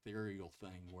ethereal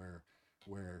thing where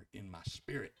in my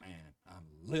spirit, man, I'm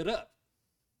lit up.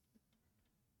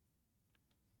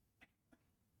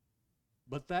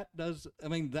 But that does, I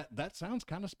mean, that sounds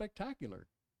kind of spectacular.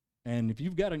 And if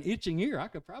you've got an itching ear, I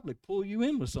could probably pull you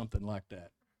in with something like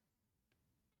that.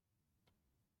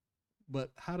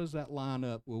 But how does that line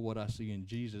up with what I see in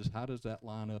Jesus? How does that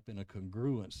line up in a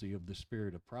congruency of the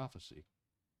spirit of prophecy?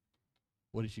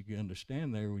 What did you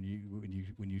understand there when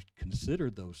you consider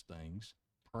those things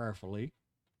prayerfully?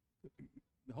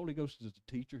 The Holy Ghost is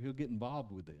a teacher. He'll get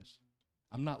involved with this.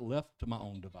 I'm not left to my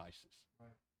own devices.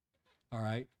 Right. All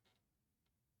right?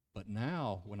 But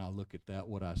now when I look at that,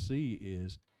 what I see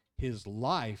is his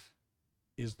life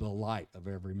is the light of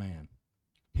every man.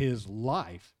 His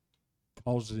life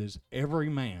causes every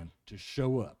man to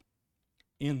show up.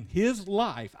 In his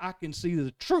life, I can see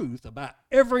the truth about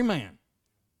every man.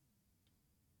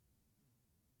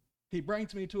 He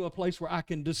brings me to a place where I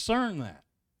can discern that.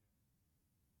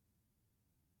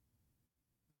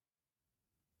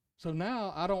 So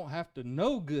now I don't have to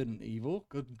know good and evil,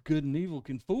 because good and evil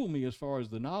can fool me as far as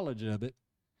the knowledge of it.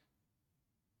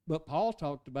 But Paul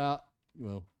talked about,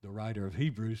 well, the writer of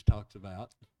Hebrews talks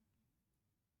about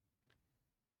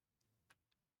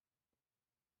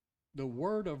the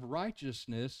word of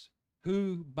righteousness,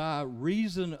 who by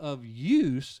reason of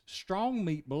use, strong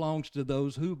meat belongs to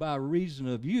those who by reason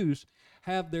of use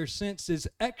have their senses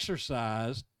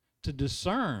exercised to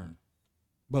discern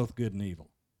both good and evil.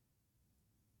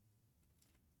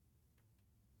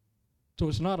 So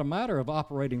it's not a matter of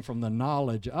operating from the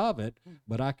knowledge of it,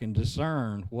 but I can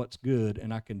discern what's good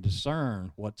and I can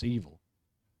discern what's evil.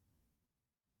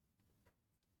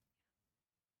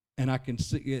 And I can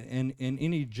see, and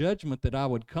any judgment that I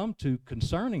would come to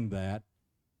concerning that,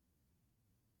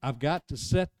 I've got to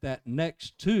set that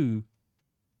next to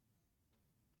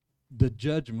the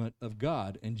judgment of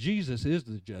God. And Jesus is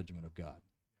the judgment of God.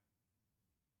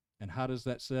 And how does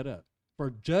that set up?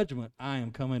 For judgment, I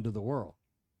am come into the world.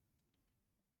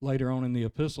 Later on in the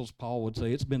epistles, Paul would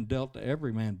say, it's been dealt to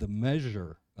every man the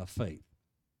measure of faith.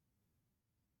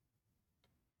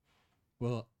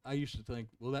 Well, I used to think,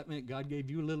 well, that meant God gave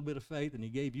you a little bit of faith, and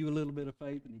he gave you a little bit of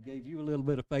faith, and he gave you a little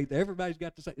bit of faith. Everybody's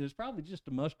got to say, it's probably just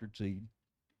a mustard seed.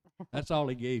 That's all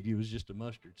he gave you was just a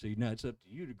mustard seed. Now it's up to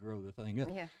you to grow the thing up.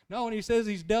 Yeah. No, when he says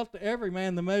he's dealt to every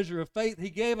man the measure of faith, he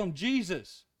gave him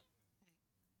Jesus.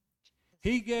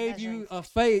 He gave you a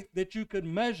faith that you could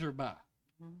measure by.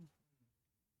 Mm-hmm.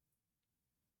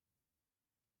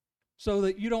 So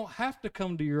that you don't have to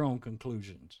come to your own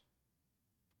conclusions.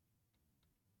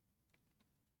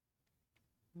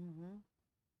 Mm-hmm.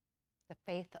 The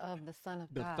faith of the Son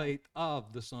of God The faith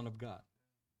of the Son of God.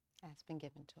 has been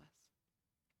given to us.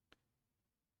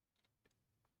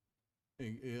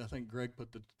 I think Greg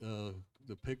put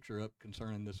the picture up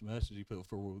concerning this message. He put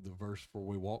for the verse, "For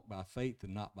we walk by faith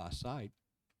and not by sight."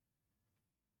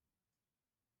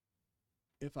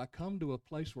 If I come to a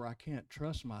place where I can't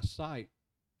trust my sight,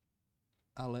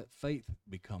 I let faith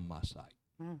become my sight.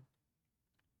 Mm.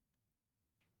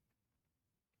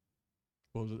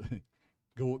 What was it?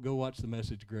 Go watch the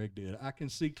message Greg did. I can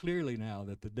see clearly now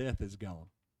that the death is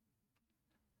gone.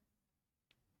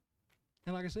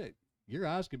 And like I said, your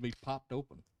eyes could be popped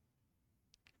open.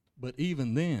 But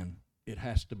even then, it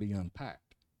has to be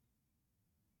unpacked.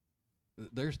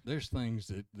 There's things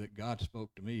that God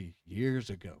spoke to me years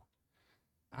ago.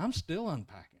 I'm still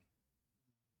unpacking.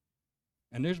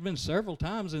 And there's been several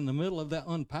times in the middle of that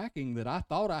unpacking that I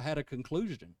thought I had a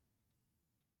conclusion.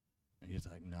 And he's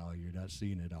like, no, you're not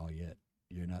seeing it all yet.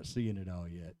 You're not seeing it all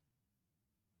yet.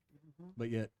 Mm-hmm.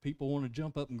 But yet people want to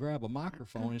jump up and grab a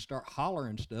microphone and start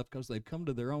hollering stuff because they've come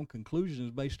to their own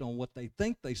conclusions based on what they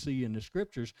think they see in the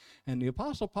scriptures. And the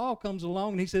Apostle Paul comes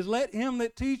along and he says, let him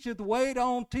that teacheth wait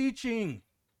on teaching.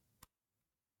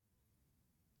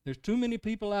 There's too many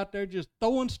people out there just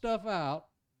throwing stuff out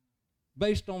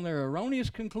based on their erroneous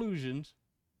conclusions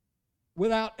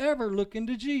without ever looking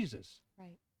to Jesus.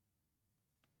 Right.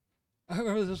 I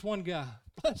remember this one guy,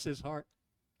 bless his heart.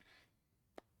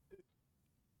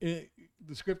 The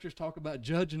scriptures talk about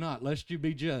judge not, lest you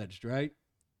be judged, right?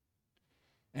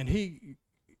 And he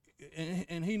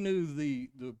knew the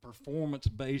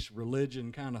performance-based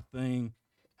religion kind of thing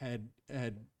had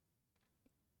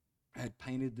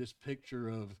painted this picture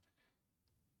of,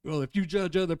 well, if you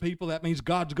judge other people, that means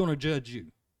God's going to judge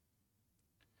you.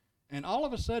 And all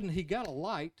of a sudden, he got a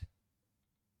light,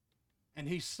 and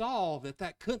he saw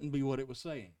that couldn't be what it was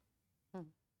saying.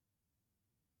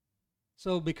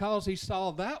 So because he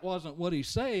saw that wasn't what he's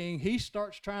saying, he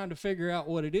starts trying to figure out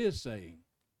what it is saying.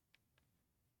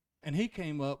 And he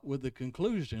came up with the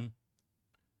conclusion,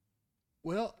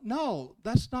 well, no,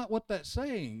 that's not what that's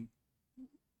saying.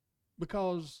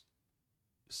 Because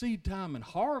seed time and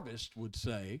harvest would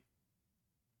say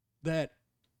that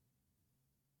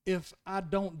if I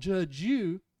don't judge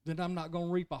you, then I'm not going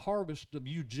to reap a harvest of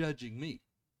you judging me.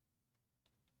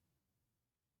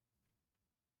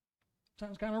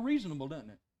 Sounds kind of reasonable,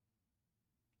 doesn't it?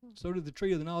 So did the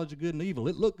tree of the knowledge of good and evil.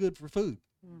 It looked good for food.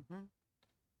 Mm-hmm.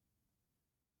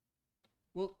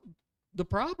 Well, the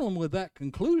problem with that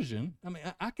conclusion, I mean,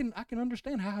 I can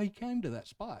understand how he came to that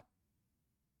spot.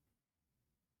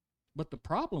 But the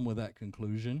problem with that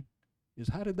conclusion is,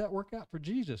 how did that work out for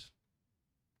Jesus?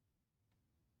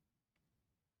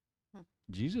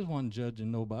 Jesus wasn't judging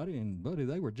nobody, and buddy,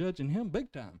 they were judging him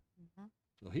big time. Mm-hmm.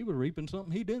 So he was reaping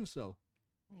something he didn't sow.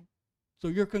 Yeah. So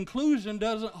your conclusion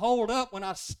doesn't hold up when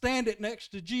I stand it next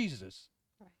to Jesus.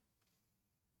 Right.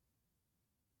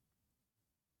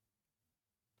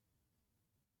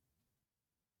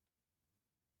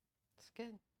 It's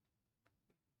good.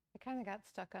 I kind of got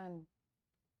stuck on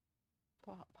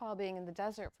Paul being in the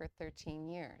desert for 13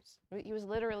 years. He was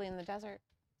literally in the desert,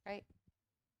 right?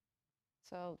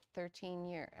 So 13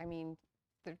 years. I mean,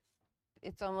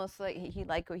 it's almost like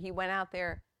he went out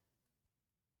there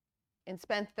and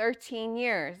spent 13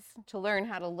 years to learn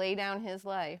how to lay down his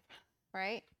life,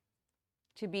 right?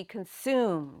 To be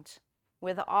consumed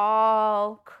with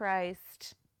all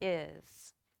Christ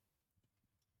is.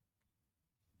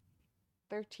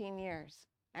 13 years.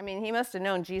 I mean, he must have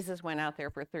known Jesus went out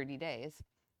there for 30 days.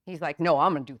 He's like, no,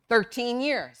 I'm going to do 13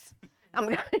 years.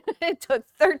 It took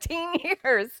 13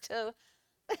 years to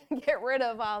get rid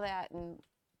of all that and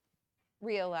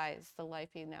realize the life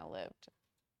he now lived.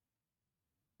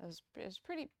 It was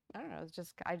pretty, I don't know, it was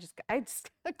just,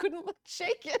 I couldn't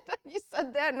shake it. You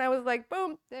said that and I was like,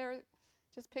 boom, there,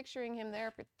 just picturing him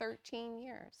there for 13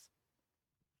 years.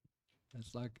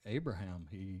 It's like Abraham.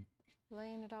 He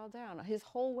laying it all down, his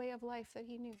whole way of life that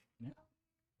he knew. Yeah.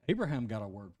 Abraham got a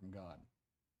word from God.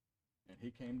 And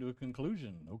he came to a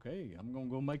conclusion. Okay, I'm going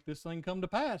to go make this thing come to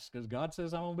pass because God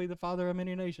says I'm going to be the father of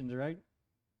many nations, right?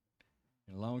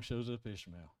 And along shows up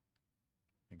Ishmael.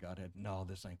 And God had, no,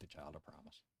 this ain't the child of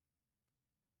promise.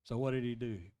 So what did he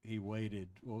do? He waited,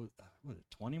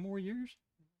 20 more years?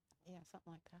 Yeah,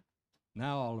 something like that.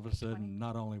 Now all of a sudden,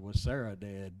 not only was Sarah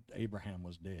dead, Abraham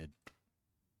was dead.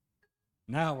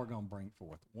 Now we're going to bring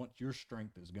forth, once your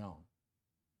strength is gone.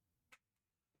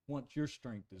 Once your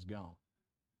strength is gone.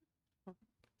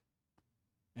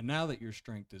 And now that your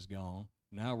strength is gone,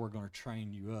 now we're going to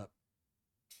train you up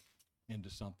into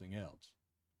something else.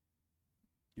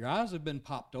 Your eyes have been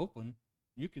popped open.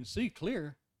 You can see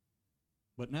clear.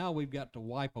 But now we've got to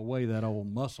wipe away that old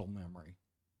muscle memory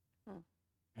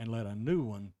and let a new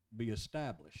one be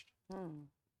established.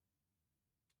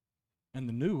 And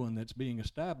the new one that's being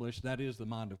established, that is the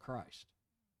mind of Christ.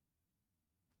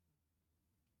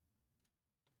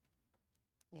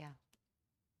 Yeah.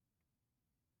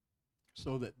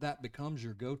 So that becomes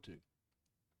your go-to.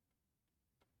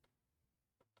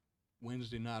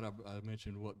 Wednesday night, I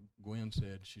mentioned what Gwen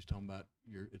said. She's talking about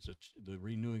the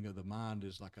renewing of the mind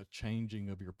is like a changing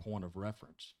of your point of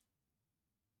reference.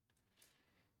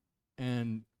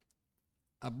 And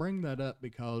I bring that up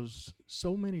because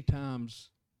so many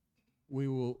times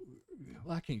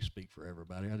I can't speak for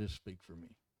everybody, I just speak for me.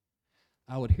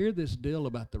 I would hear this deal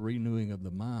about the renewing of the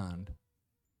mind,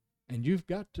 and you've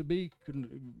got to be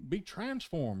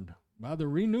transformed by the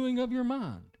renewing of your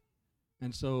mind.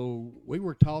 And so we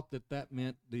were taught that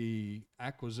meant the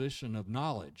acquisition of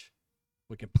knowledge.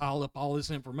 We can pile up all this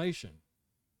information,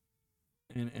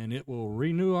 and it will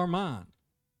renew our mind.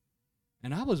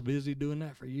 And I was busy doing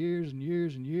that for years and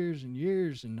years and years and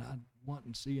years, and I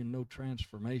wasn't seeing no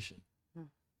transformation.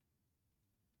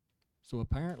 So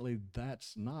apparently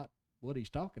that's not what he's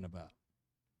talking about.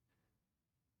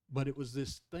 But it was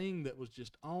this thing that was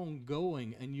just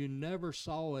ongoing, and you never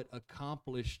saw it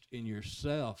accomplished in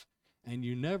yourself, and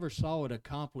you never saw it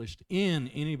accomplished in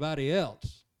anybody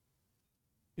else.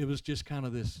 It was just kind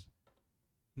of this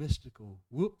mystical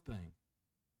whoop thing.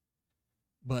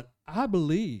 But I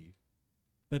believe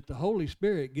that the Holy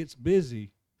Spirit gets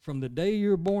busy from the day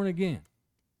you're born again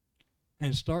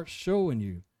and starts showing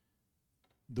you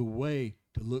the way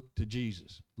to look to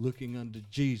Jesus, looking unto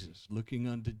Jesus, looking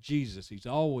unto Jesus. He's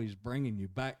always bringing you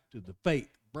back to the faith,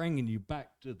 bringing you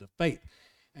back to the faith.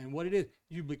 And what it is,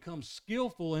 you become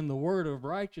skillful in the word of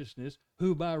righteousness,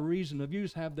 who by reason of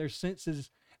use have their senses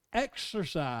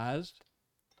exercised.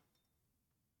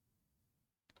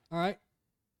 All right?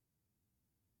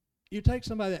 You take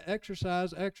somebody that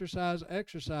exercise,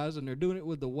 and they're doing it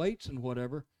with the weights and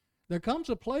whatever, there comes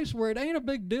a place where it ain't a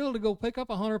big deal to go pick up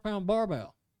a 100-pound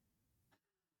barbell.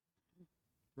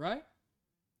 Right?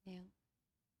 Yeah.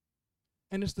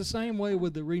 And it's the same way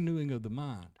with the renewing of the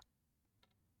mind.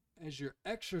 As you're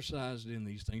exercised in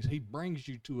these things, he brings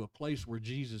you to a place where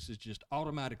Jesus is just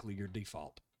automatically your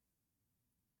default.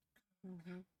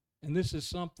 And this is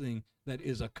something that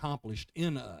is accomplished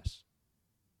in us.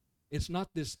 It's not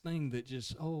this thing that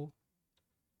just,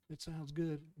 it sounds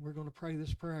good, we're going to pray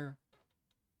this prayer.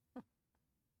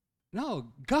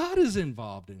 No, God is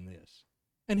involved in this.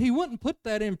 And he wouldn't put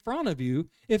that in front of you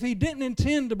if he didn't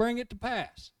intend to bring it to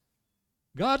pass.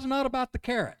 God's not about the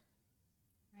carrot.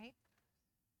 Right.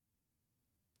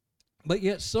 But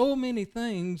yet so many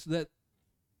things that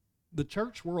the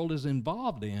church world is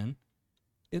involved in,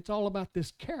 it's all about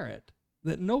this carrot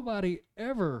that nobody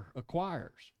ever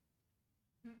acquires.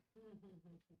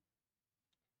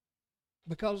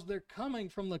 Because they're coming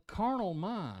from the carnal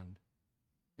mind,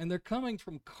 and they're coming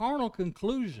from carnal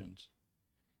conclusions.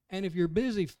 And if you're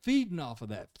busy feeding off of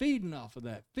that, I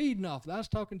was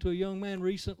talking to a young man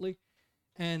recently,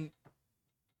 and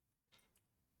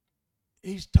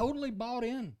he's totally bought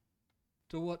in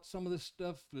to what some of this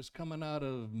stuff is coming out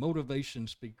of motivation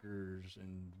speakers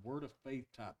and word of faith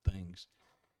type things.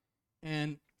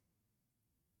 And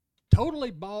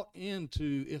totally bought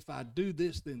into, if I do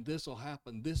this, then this will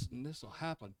happen, this and this will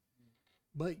happen.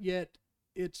 But yet,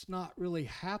 it's not really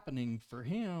happening for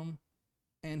him.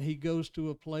 And he goes to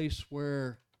a place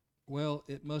where,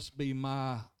 it must be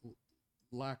my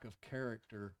lack of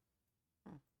character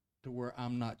to where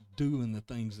I'm not doing the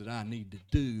things that I need to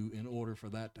do in order for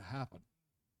that to happen.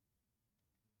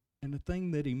 And the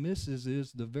thing that he misses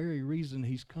is the very reason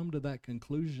he's come to that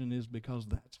conclusion is because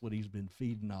that's what he's been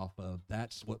feeding off of.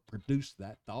 That's what produced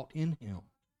that thought in him.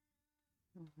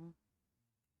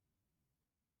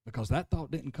 Because that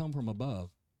thought didn't come from above.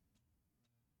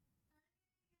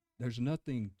 There's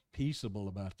nothing peaceable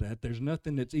about that. There's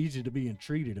nothing that's easy to be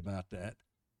entreated about that.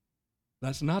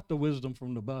 That's not the wisdom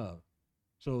from above.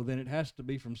 So then it has to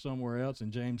be from somewhere else,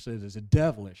 and James says it's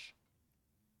devilish.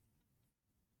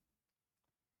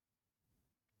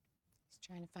 He's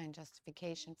trying to find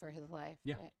justification for his life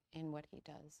in what he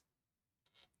does.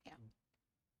 Yeah.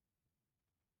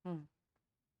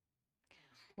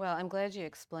 Well, I'm glad you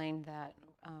explained that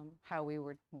how we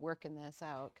were working this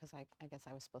out, because I guess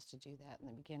I was supposed to do that in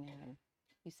the beginning. And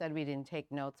you said we didn't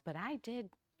take notes, but I did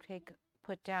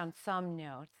put down some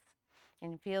notes.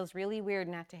 And it feels really weird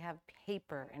not to have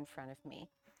paper in front of me.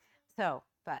 So,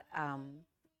 but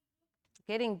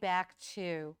getting back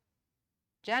to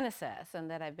Genesis, and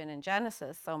that I've been in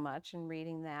Genesis so much and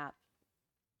reading that,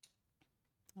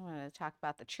 I want to talk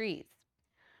about the trees.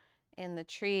 And the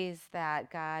trees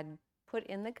that God put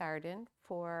in the garden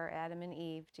for Adam and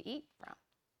Eve to eat from.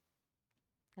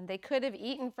 And they could have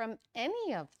eaten from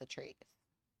any of the trees,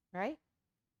 right?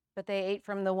 But they ate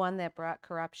from the one that brought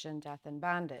corruption, death, and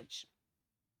bondage.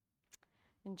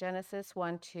 In Genesis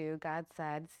 1:2, God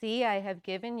said, "See, I have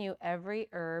given you every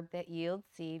herb that yields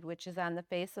seed, which is on the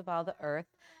face of all the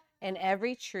earth, and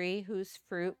every tree whose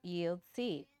fruit yields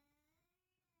seed.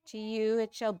 To you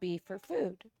it shall be for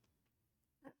food."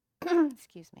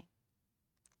 Excuse me.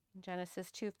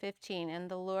 Genesis 2:15,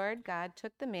 and the Lord God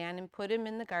took the man and put him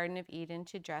in the Garden of Eden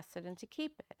to dress it and to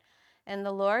keep it. And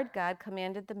the Lord God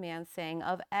commanded the man, saying,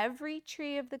 "Of every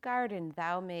tree of the garden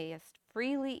thou mayest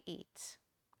freely eat,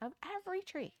 of every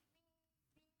tree.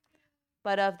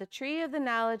 But of the tree of the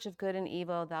knowledge of good and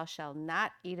evil thou shalt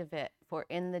not eat of it, for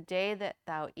in the day that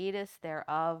thou eatest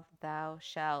thereof thou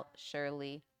shalt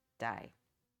surely die."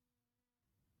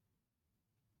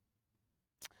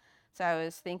 So I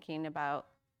was thinking about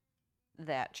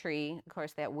that tree, of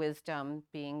course, that wisdom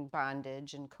being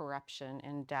bondage and corruption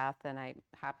and death. And I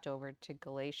hopped over to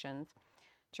Galatians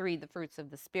to read the fruits of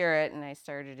the Spirit. And I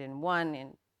started in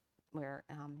 1, where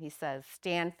he says,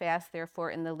 "Stand fast,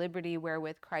 therefore, in the liberty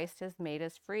wherewith Christ has made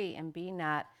us free, and be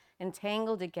not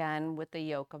entangled again with the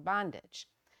yoke of bondage."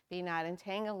 Be not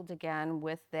entangled again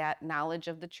with that knowledge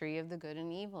of the tree of the good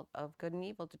and evil,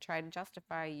 to try to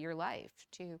justify your life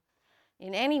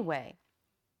in any way.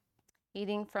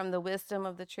 Eating from the wisdom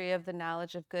of the tree of the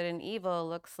knowledge of good and evil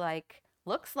looks like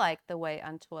the way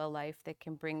unto a life that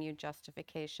can bring you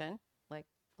justification,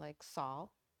 like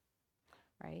Saul,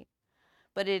 right?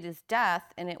 But it is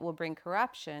death, and it will bring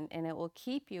corruption, and it will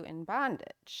keep you in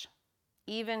bondage,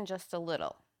 even just a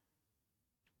little.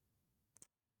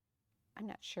 I'm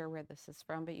not sure where this is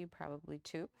from, but you probably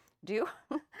too do.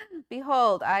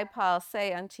 "Behold, I, Paul,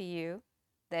 say unto you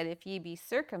that if ye be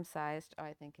circumcised,"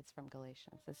 I think it's from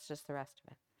Galatians, it's just the rest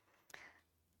of it.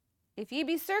 "If ye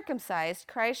be circumcised,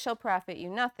 Christ shall profit you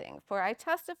nothing. For I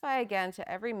testify again to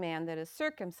every man that is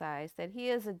circumcised, that he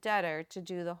is a debtor to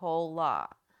do the whole law.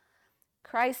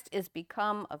 Christ is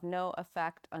become of no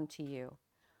effect unto you.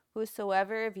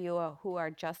 Whosoever of you who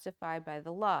are justified by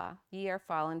the law, ye are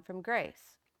fallen from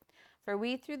grace. For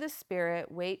we through the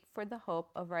Spirit wait for the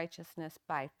hope of righteousness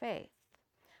by faith.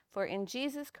 For in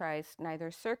Jesus Christ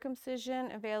neither circumcision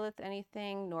availeth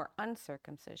anything, nor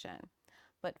uncircumcision,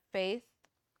 but faith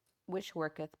which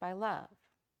worketh by love.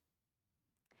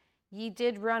 Ye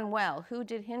did run well. Who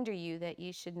did hinder you that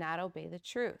ye should not obey the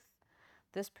truth?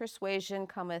 This persuasion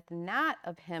cometh not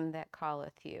of him that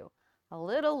calleth you. A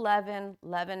little leaven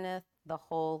leaveneth the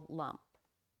whole lump."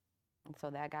 And so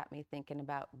that got me thinking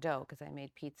about dough, because I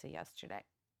made pizza yesterday.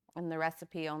 And the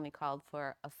recipe only called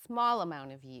for a small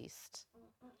amount of yeast,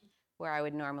 where I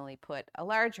would normally put a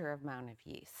larger amount of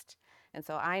yeast. And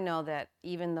so I know that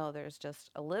even though there's just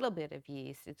a little bit of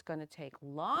yeast, it's going to take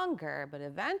longer, but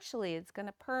eventually it's going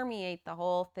to permeate the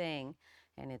whole thing,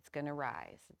 and it's going to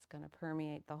rise. It's going to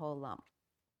permeate the whole lump.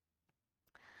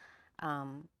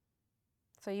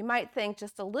 So you might think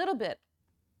just a little bit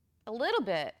of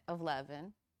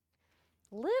leaven,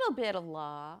 a little bit of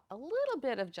law, a little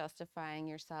bit of justifying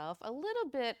yourself, a little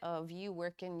bit of you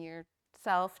working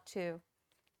yourself to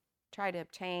try to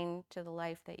obtain to the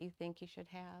life that you think you should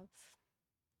have.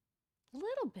 A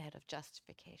little bit of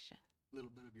justification. A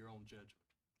little bit of your own judgment.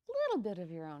 A little bit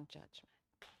of your own judgment.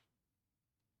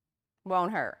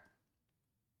 Won't hurt.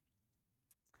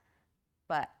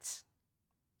 But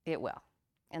it will.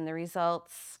 And the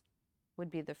results would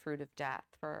be the fruit of death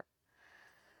for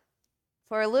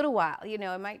a little while. It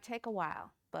might take a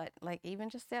while, but like even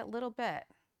just that little bit,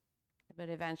 but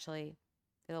eventually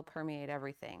it'll permeate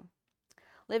everything.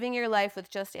 Living your life with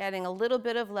just adding a little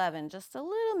bit of leaven, just a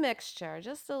little mixture,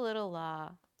 just a little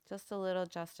law, just a little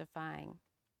justifying,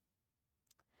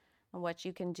 and what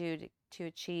you can do to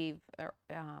achieve or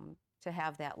to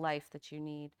have that life that you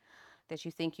need, that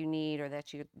you think you need, or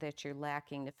that you're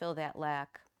lacking, to fill that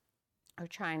lack, or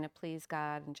trying to please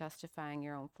God and justifying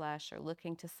your own flesh, or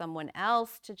looking to someone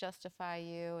else to justify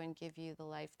you and give you the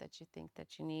life that you think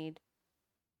that you need.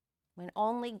 When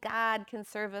only God can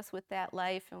serve us with that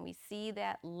life, and we see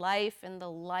that life in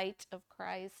the light of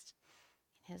Christ,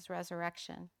 in his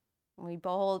resurrection. And we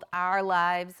behold our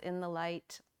lives in the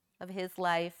light of his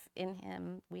life in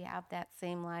him. We have that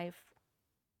same life.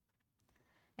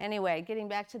 Anyway, getting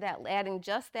back to that, adding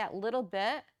just that little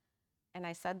bit, and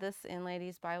I said this in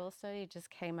ladies' Bible study, it just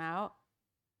came out.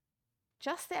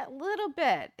 Just that little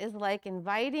bit is like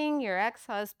inviting your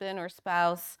ex-husband or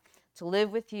spouse to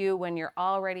live with you when you're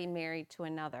already married to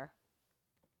another.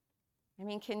 I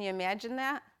mean, can you imagine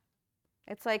that?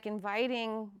 It's like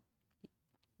inviting,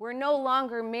 we're no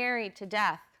longer married to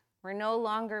death. We're no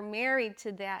longer married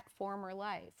to that former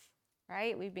life,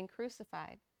 right? We've been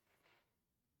crucified.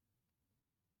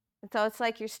 And so it's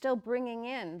like you're still bringing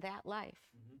in that life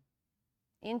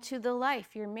into the life.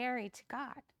 You're married to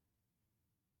God.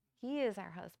 He is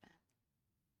our husband.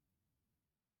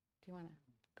 Do you want to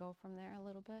go from there a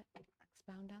little bit?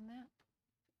 Expound on that?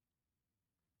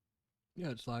 Yeah,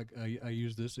 it's like I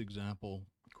use this example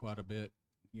quite a bit.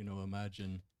 You know,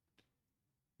 imagine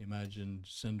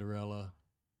Cinderella,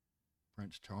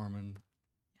 Prince Charming,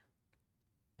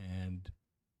 and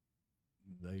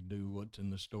they do what's in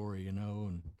the story, you know,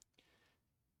 and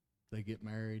they get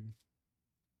married.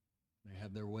 They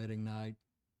have their wedding night.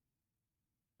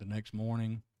 The next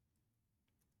morning,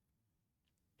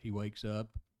 he wakes up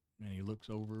and he looks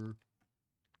over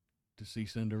to see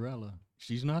Cinderella.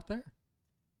 She's not there.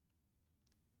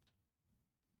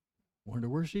 Wonder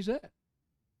where she's at.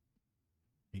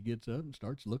 He gets up and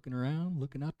starts looking around,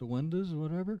 looking out the windows or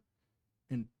whatever.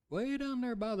 And way down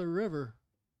there by the river,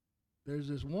 there's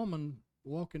this woman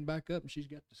walking back up, and she's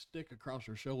got the stick across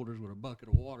her shoulders with a bucket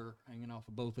of water hanging off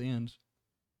of both ends.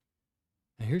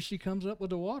 And here she comes up with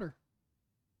the water.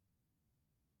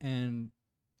 And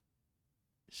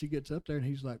she gets up there, and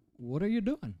he's like, "What are you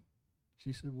doing?"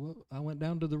 She said, "Well, I went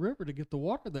down to the river to get the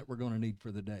water that we're going to need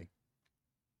for the day."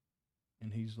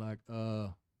 And he's like,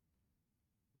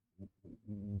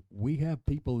 we have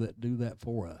people that do that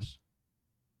for us.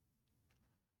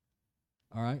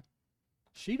 All right?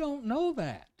 She don't know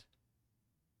that.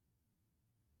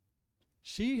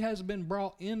 She has been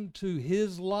brought into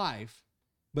his life,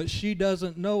 but she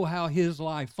doesn't know how his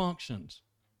life functions.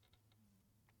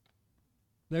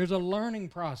 There's a learning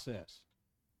process.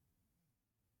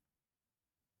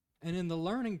 And in the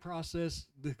learning process,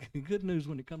 the good news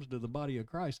when it comes to the body of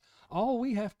Christ, all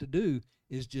we have to do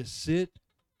is just sit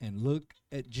and look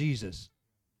at Jesus,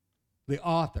 the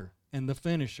author and the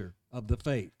finisher of the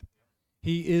faith.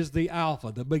 He is the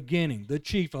Alpha, the beginning, the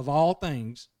chief of all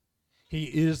things. He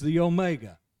is the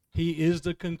Omega. He is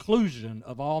the conclusion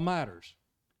of all matters.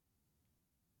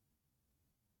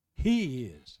 He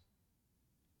is.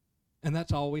 And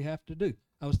that's all we have to do.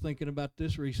 I was thinking about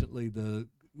this recently,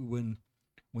 when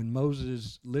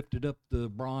Moses lifted up the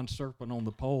bronze serpent on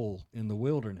the pole in the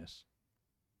wilderness.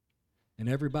 And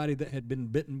everybody that had been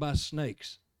bitten by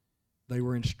snakes, they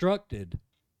were instructed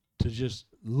to just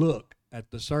look at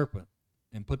the serpent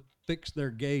and fix their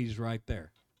gaze right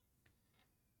there.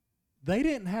 They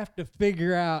didn't have to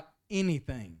figure out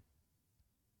anything.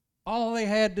 All they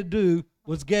had to do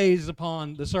was gaze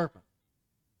upon the serpent.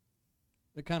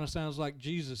 It kind of sounds like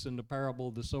Jesus in the parable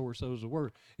of the sower sows the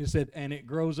word. It said, and it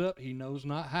grows up, he knows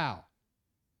not how.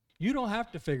 You don't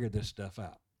have to figure this stuff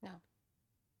out. No.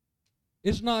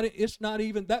 It's not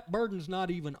even, that burden's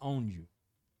not even on you.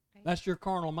 Right. That's your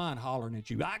carnal mind hollering at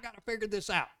you. I got to figure this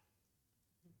out.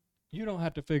 You don't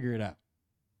have to figure it out.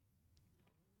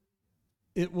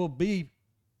 It will be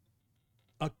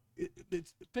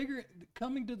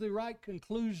coming to the right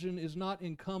conclusion is not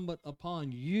incumbent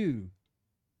upon you.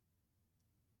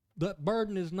 That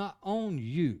burden is not on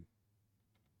you.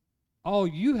 All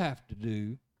you have to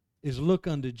do is look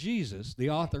unto Jesus, the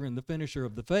author and the finisher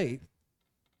of the faith,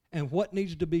 and what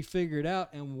needs to be figured out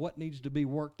and what needs to be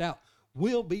worked out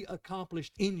will be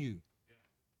accomplished in you.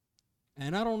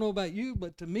 And I don't know about you,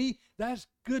 but to me, that's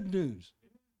good news.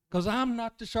 Because I'm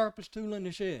not the sharpest tool in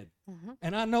the shed. Mm-hmm.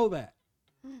 And I know that.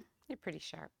 You're pretty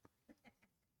sharp.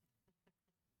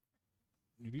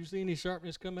 If you see any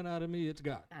sharpness coming out of me, it's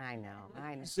God. I know.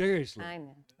 Seriously. I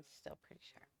know. It's still pretty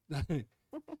sharp.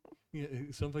 Yeah,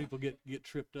 some people get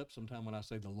tripped up sometime when I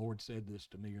say the Lord said this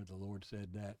to me or the Lord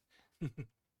said that.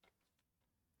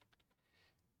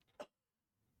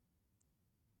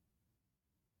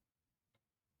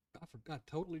 I forgot,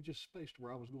 totally just spaced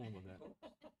where I was going with that.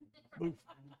 Boof.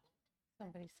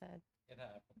 Somebody said. It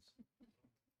happens.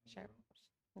 Sharp.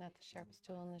 Not the sharpest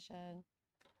tool in the shed.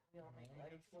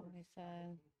 Somebody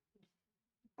said.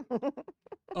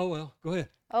 Oh, well, go ahead.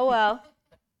 Oh, well.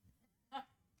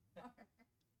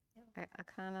 I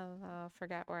kind of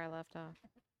forgot where I left off.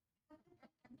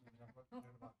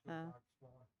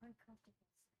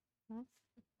 Hmm?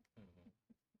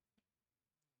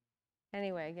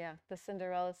 Anyway, yeah, the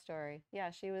Cinderella story.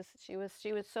 Yeah, she was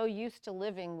so used to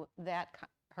living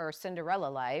her Cinderella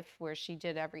life where she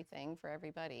did everything for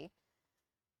everybody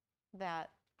that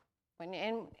when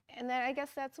and then I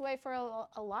guess that's the way for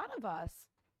a lot of us.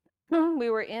 We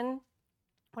were in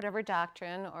whatever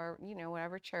doctrine or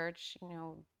whatever church,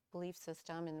 belief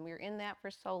system, and we were in that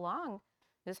for so long.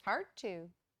 It's hard to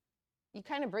you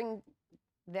kind of bring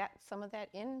some of that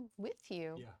in with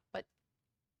you. Yeah. But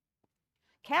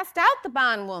cast out the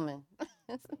bondwoman.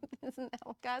 Isn't that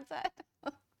what God said?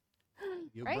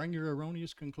 You'll Right? bring your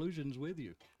erroneous conclusions with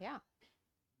you. Yeah.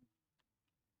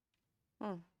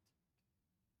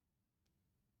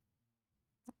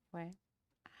 Anyway,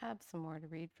 I have some more to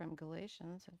read from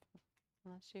Galatians,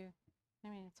 unless you. I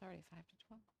mean, it's already 5 to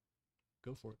 12.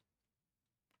 Go for it.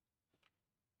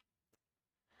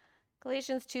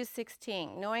 Galatians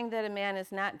 2:16, knowing that a man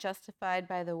is not justified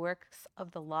by the works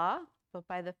of the law, but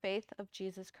by the faith of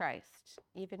Jesus Christ.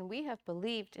 Even we have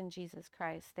believed in Jesus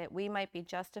Christ, that we might be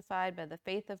justified by the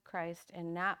faith of Christ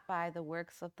and not by the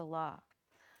works of the law.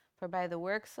 For by the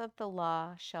works of the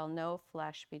law shall no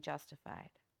flesh be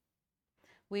justified.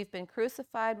 We've been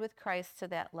crucified with Christ to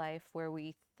that life where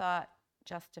we thought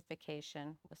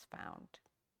justification was found.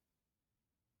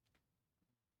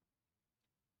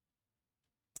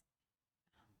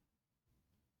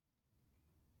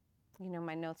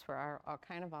 My notes were all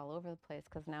kind of all over the place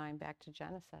because now I'm back to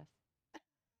Genesis.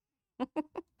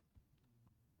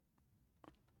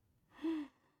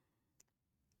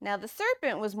 Now the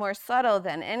serpent was more subtle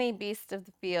than any beast of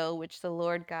the field which the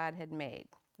Lord God had made.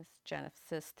 This is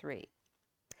Genesis 3.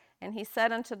 And he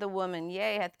said unto the woman,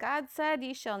 Yea, hath God said,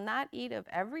 Ye shall not eat of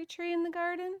every tree in the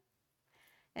garden?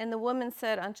 And the woman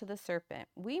said unto the serpent,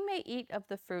 We may eat of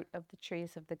the fruit of the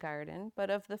trees of the garden, but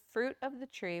of the fruit of the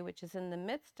tree which is in the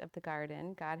midst of the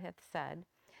garden, God hath said,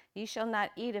 Ye shall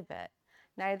not eat of it,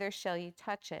 neither shall ye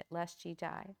touch it, lest ye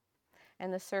die.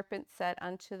 And the serpent said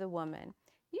unto the woman,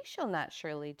 Ye shall not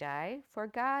surely die, for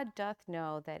God doth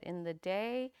know that in the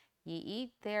day ye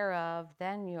eat thereof,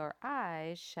 then your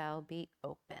eyes shall be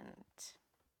opened,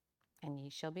 and ye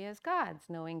shall be as gods,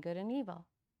 knowing good and evil.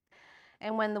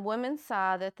 And when the woman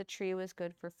saw that the tree was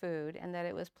good for food, and that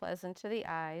it was pleasant to the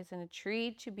eyes, and a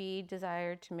tree to be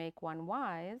desired to make one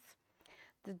wise,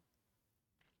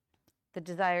 the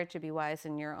desire to be wise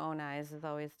in your own eyes is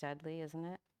always deadly, isn't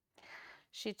it?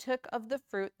 She took of the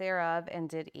fruit thereof and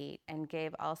did eat, and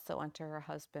gave also unto her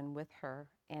husband with her,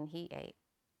 and he ate.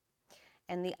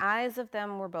 And the eyes of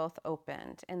them were both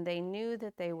opened, and they knew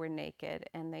that they were naked,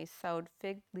 and they sewed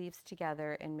fig leaves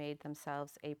together and made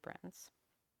themselves aprons.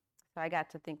 So I got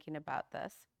to thinking about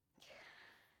this.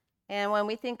 And when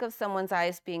we think of someone's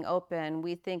eyes being open,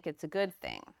 we think it's a good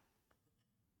thing.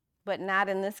 But not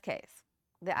in this case.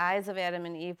 The eyes of Adam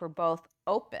and Eve were both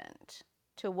opened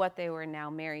to what they were now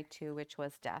married to, which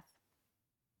was death.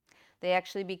 They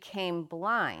actually became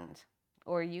blind,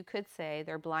 or you could say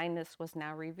their blindness was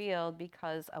now revealed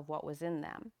because of what was in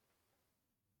them.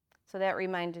 So that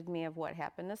reminded me of what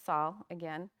happened to Saul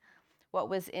again. What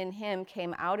was in him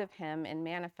came out of him and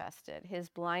manifested. His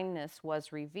blindness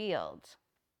was revealed,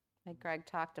 like Greg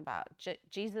talked about.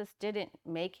 Jesus didn't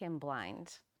make him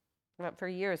blind. But for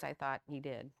years I thought he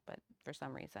did, but for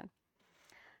some reason.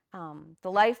 The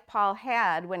life Paul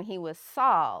had when he was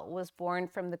Saul was born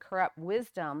from the corrupt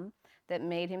wisdom that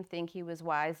made him think he was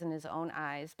wise in his own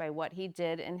eyes by what he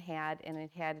did and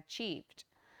it had achieved.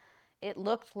 It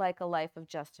looked like a life of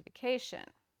justification,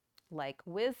 like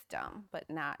wisdom, but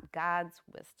not God's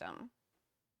wisdom.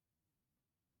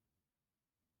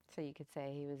 So you could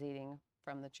say he was eating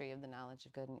from the tree of the knowledge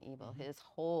of good and evil. Mm-hmm. His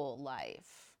whole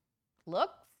life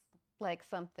looks like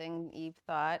something Eve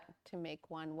thought to make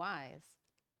one wise,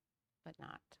 but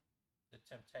not. The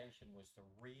temptation was the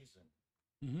reason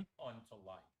unto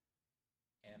life.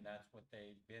 And that's what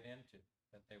they bit into,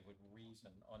 that they would reason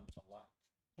unto life.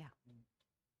 Yeah.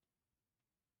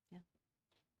 Yeah.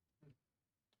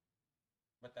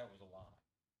 But that was a lie.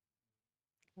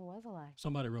 It was a lie.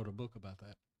 Somebody wrote a book about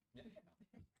that. Yeah.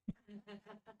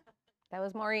 That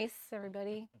was Maurice,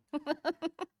 everybody.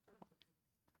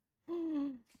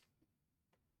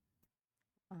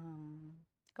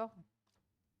 Go.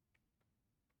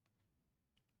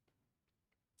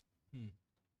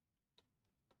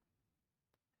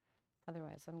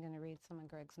 Otherwise, I'm going to read some of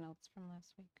Greg's notes from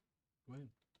last week. Go ahead.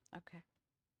 Okay.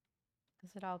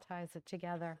 Because it all ties it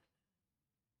together.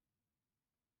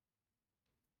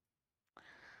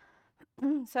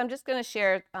 So I'm just going to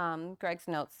share Greg's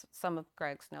notes, some of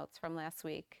Greg's notes from last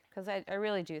week, because I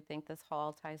really do think this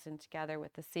all ties in together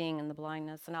with the seeing and the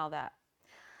blindness and all that.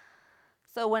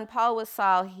 So when Paul was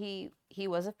Saul, he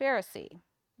was a Pharisee.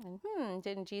 And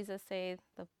didn't Jesus say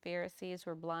the Pharisees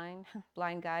were blind,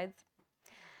 blind guides?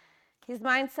 His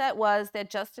mindset was that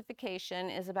justification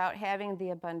is about having the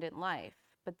abundant life.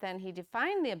 But then he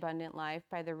defined the abundant life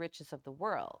by the riches of the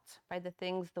world, by the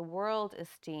things the world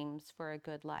esteems for a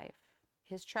good life.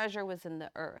 His treasure was in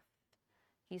the earth.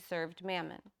 He served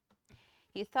mammon.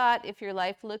 He thought if your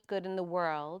life looked good in the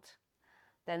world,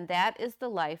 then that is the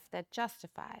life that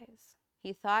justifies.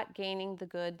 He thought gaining the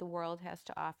good the world has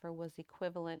to offer was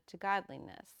equivalent to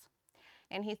godliness.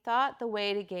 And he thought the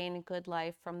way to gain a good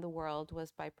life from the world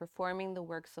was by performing the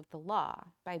works of the law,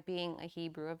 by being a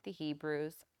Hebrew of the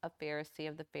Hebrews, a Pharisee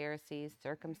of the Pharisees,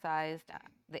 circumcised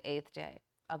the 8th day,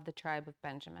 of the tribe of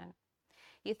Benjamin.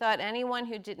 He thought anyone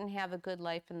who didn't have a good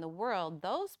life in the world,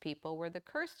 those people were the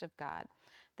cursed of God.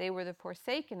 They were the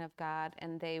forsaken of God,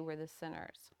 and they were the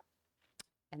sinners.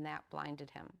 And that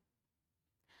blinded him.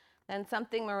 Then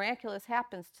something miraculous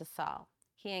happens to Saul.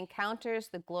 He encounters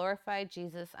the glorified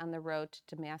Jesus on the road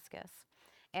to Damascus,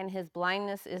 and his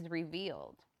blindness is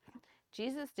revealed.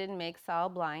 Jesus didn't make Saul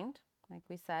blind, like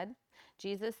we said.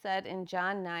 Jesus said in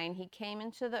John 9, he came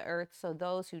into the earth so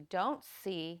those who don't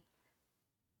see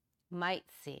might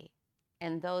see,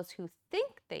 and those who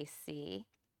think they see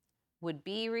would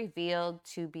be revealed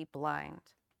to be blind.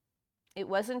 It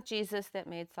wasn't Jesus that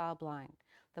made Saul blind.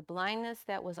 The blindness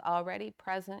that was already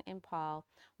present in Paul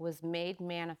was made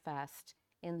manifest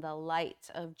in the light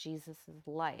of Jesus'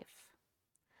 life.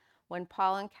 When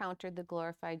Paul encountered the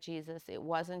glorified Jesus, it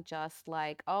wasn't just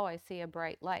like, oh, I see a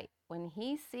bright light. When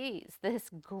he sees this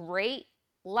great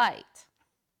light,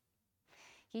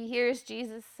 he hears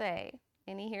Jesus say,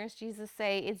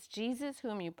 it's Jesus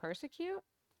whom you persecute.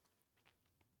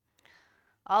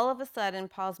 All of a sudden,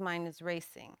 Paul's mind is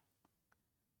racing.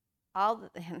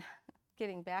 And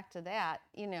getting back to that,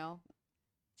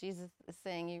 Jesus is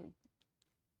saying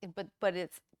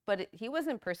he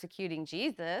wasn't persecuting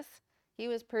Jesus. He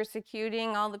was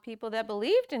persecuting all the people that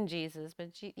believed in Jesus.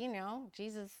 But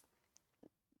Jesus,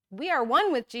 we are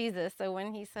one with Jesus. So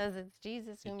when he says it's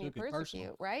Jesus whom you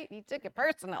persecute, right? He took it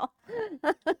personal.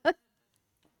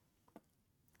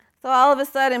 So all of a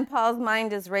sudden, Paul's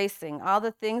mind is racing. All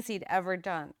the things he'd ever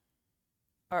done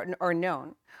or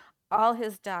known, all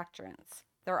his doctrines,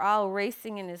 they're all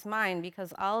racing in his mind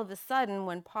because all of a sudden,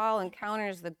 when Paul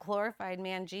encounters the glorified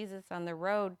man Jesus on the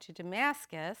road to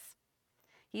Damascus,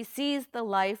 he sees the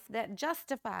life that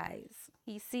justifies.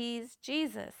 He sees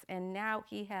Jesus, and now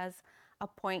he has a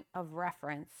point of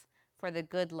reference for the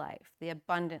good life, the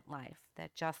abundant life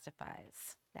that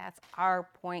justifies. That's our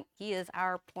point. He is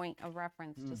our point of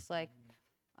reference, just like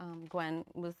Gwen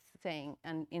was saying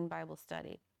in Bible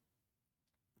study.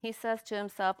 He says to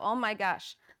himself, oh my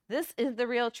gosh, this is the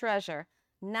real treasure,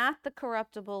 not the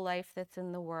corruptible life that's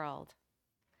in the world.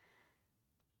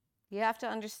 You have to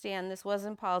understand this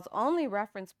wasn't Paul's only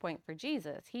reference point for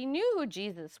Jesus. He knew who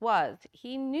Jesus was.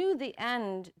 He knew the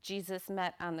end Jesus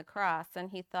met on the cross,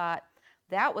 and he thought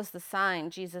that was the sign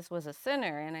Jesus was a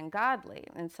sinner and ungodly.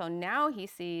 And so now he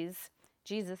sees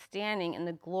Jesus standing in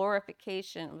the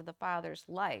glorification of the Father's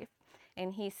life,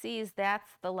 and he sees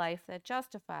that's the life that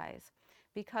justifies,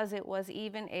 because it was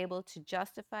even able to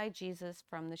justify Jesus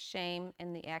from the shame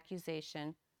and the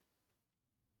accusation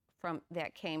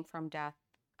that came from death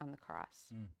on the cross.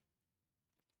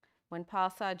 When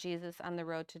Paul saw Jesus on the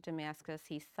road to Damascus,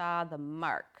 he saw the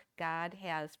mark God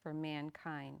has for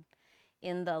mankind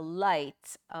in the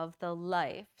light of the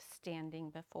life standing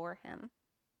before him.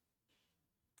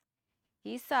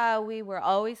 He saw we were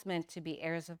always meant to be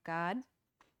heirs of God,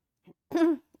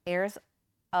 heirs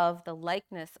of the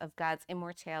likeness of God's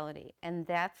immortality. And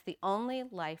that's the only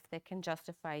life that can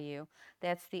justify you.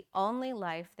 That's the only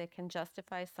life that can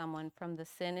justify someone from the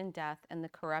sin and death and the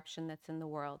corruption that's in the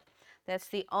world. That's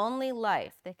the only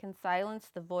life that can silence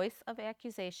the voice of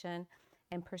accusation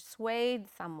and persuade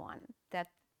someone that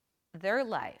their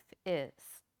life is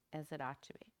as it ought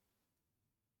to be.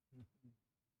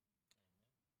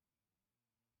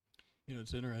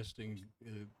 It's interesting.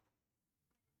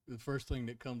 The first thing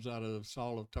that comes out of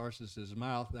Saul of Tarsus's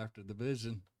mouth after the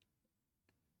vision,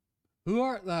 who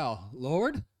art thou,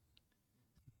 Lord?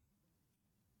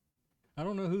 I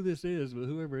don't know who this is, but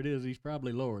whoever it is, he's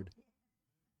probably Lord.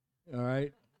 All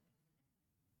right?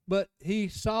 But he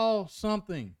saw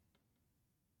something.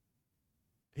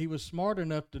 He was smart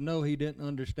enough to know he didn't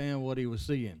understand what he was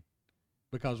seeing,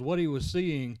 because what he was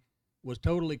seeing was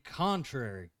totally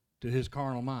contrary to his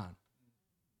carnal mind.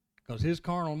 Because his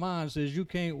carnal mind says you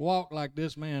can't walk like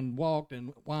this man walked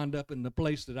and wind up in the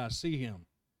place that I see him.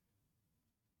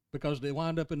 Because to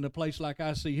wind up in the place like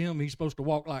I see him, he's supposed to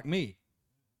walk like me.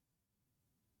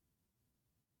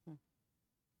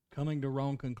 Coming to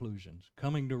wrong conclusions.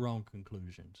 Coming to wrong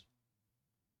conclusions.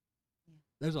 Yeah.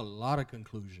 There's a lot of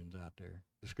conclusions out there.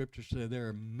 The scriptures say there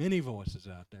are many voices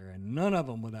out there, and none of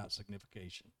them without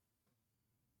signification.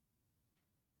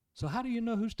 So how do you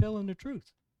know who's telling the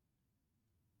truth?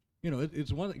 You know,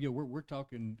 it's one that, you know, we're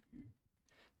talking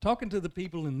to the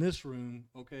people in this room.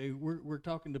 Okay, we're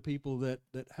talking to people that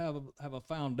have a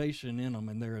foundation in them,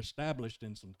 and they're established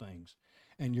in some things,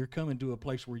 and you're coming to a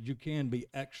place where you can be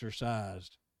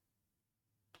exercised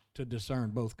to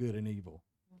discern both good and evil.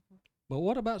 Mm-hmm. But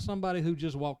what about somebody who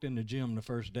just walked in the gym the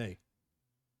first day?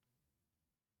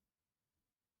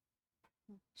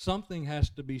 Something has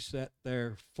to be set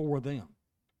there for them.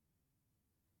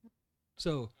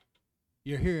 So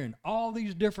you're hearing all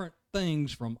these different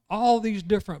things from all these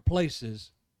different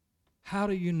places. How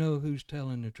do you know who's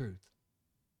telling the truth?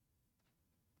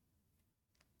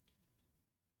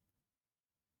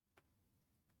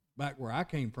 Back where I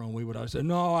came from, we would always say,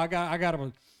 "No, I got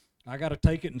to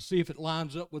take it and see if it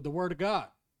lines up with the Word of God."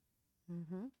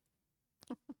 Mm-hmm.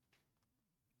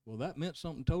 Well, that meant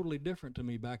something totally different to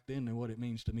me back then than what it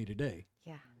means to me today.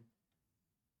 Yeah.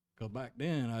 Because back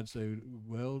then, I'd say,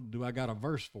 "Well, do I got a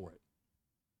verse for it?"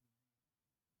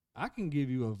 I can give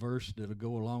you a verse that'll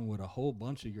go along with a whole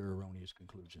bunch of your erroneous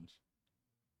conclusions.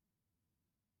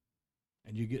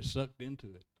 And you get sucked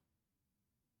into it.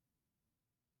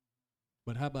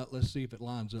 But how about let's see if it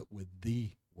lines up with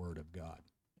the Word of God,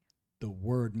 the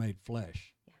Word made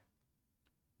flesh,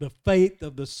 the faith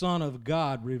of the Son of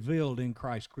God revealed in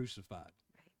Christ crucified.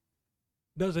 Right.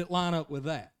 Does it line up with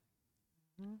that?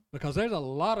 Mm-hmm. Because there's a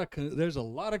lot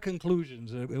of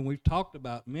conclusions, and we've talked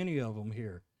about many of them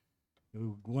here.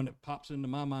 One that pops into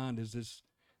my mind is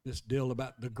this deal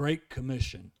about the Great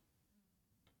Commission.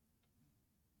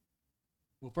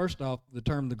 Well, first off, the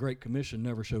term the Great Commission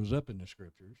never shows up in the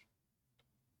scriptures.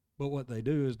 But what they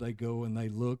do is they go and they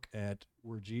look at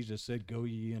where Jesus said, "Go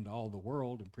ye into all the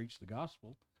world and preach the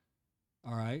gospel."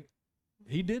 All right.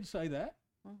 Mm-hmm. He did say that.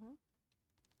 Mm-hmm.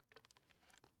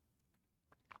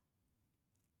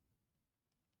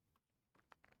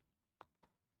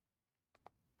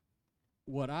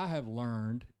 What I have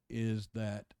learned is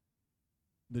that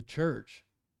the church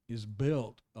is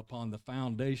built upon the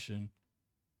foundation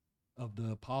of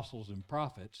the apostles and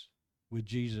prophets, with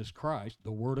Jesus Christ,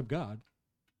 the Word of God,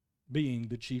 being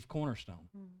the chief cornerstone.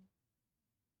 Mm-hmm.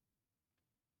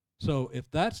 So if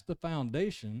that's the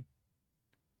foundation,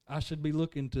 I should be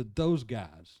looking to those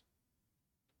guys.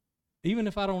 Even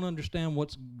if I don't understand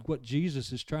what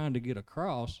Jesus is trying to get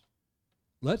across,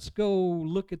 let's go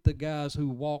look at the guys who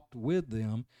walked with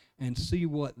them and see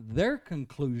what their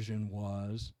conclusion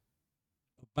was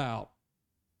about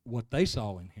what they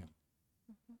saw in him.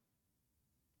 Mm-hmm.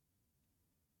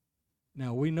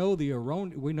 Now we know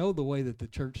the way that the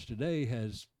church today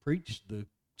has preached the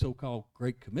so-called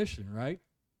Great Commission, right?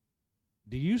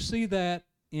 Do you see that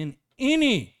in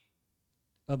any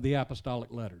of the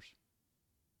apostolic letters?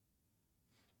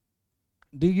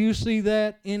 Do you see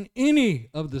that in any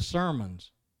of the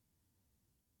sermons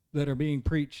that are being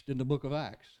preached in the book of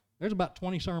Acts? There's about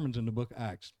 20 sermons in the book of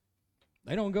Acts.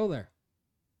 They don't go there.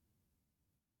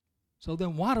 So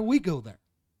then why do we go there?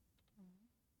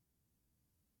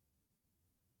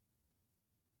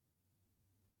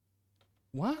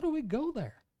 Why do we go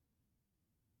there?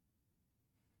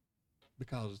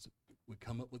 Because we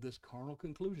come up with this carnal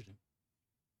conclusion.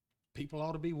 People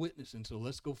ought to be witnessing, so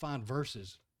let's go find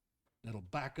verses that'll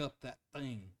back up that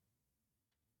thing.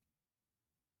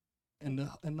 And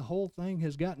the whole thing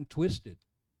has gotten twisted.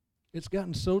 It's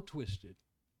gotten so twisted.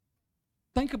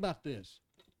 Think about this.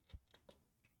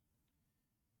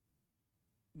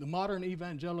 The modern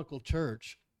evangelical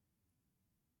church,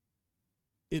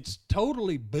 it's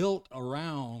totally built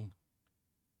around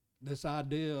this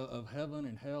idea of heaven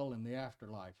and hell and the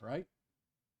afterlife, right?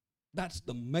 That's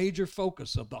the major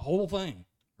focus of the whole thing,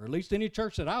 or at least any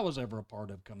church that I was ever a part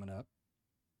of coming up.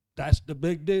 That's the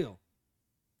big deal.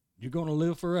 You're going to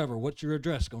live forever. What's your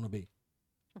address going to be?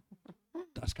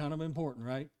 That's kind of important,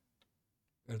 right?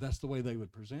 Or that's the way they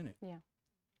would present it. Yeah.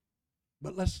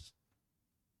 But let's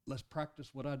practice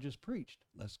what I just preached.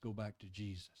 Let's go back to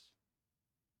Jesus.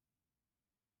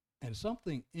 And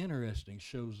something interesting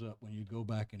shows up when you go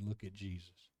back and look at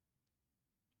Jesus.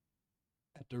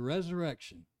 At the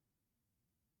resurrection,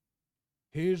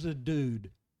 here's a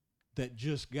dude that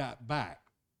just got back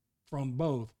from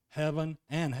both heaven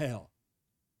and hell.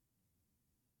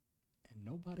 And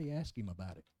nobody asked him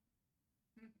about it.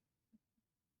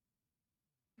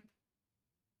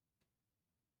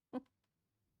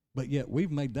 But yet we've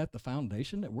made that the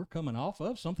foundation that we're coming off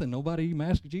of, something nobody even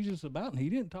asked Jesus about, and he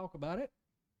didn't talk about it.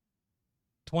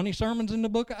 20 sermons in the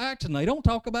book of Acts, and they don't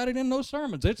talk about it in those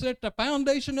sermons. It's at the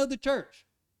foundation of the church.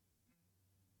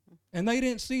 And they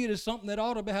didn't see it as something that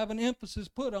ought to have an emphasis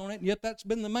put on it, and yet that's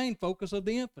been the main focus of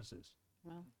the emphasis.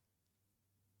 Well,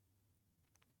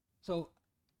 So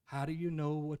how do you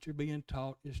know what you're being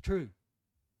taught is true?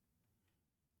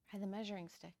 by the measuring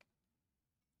stick.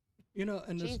 You know,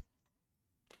 and Jeez.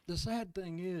 the sad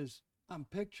thing is, I'm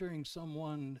picturing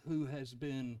someone who has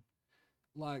been,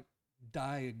 like,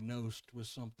 diagnosed with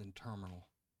something terminal.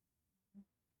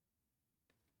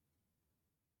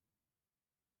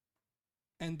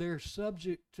 And they're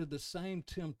subject to the same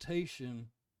temptation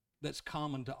that's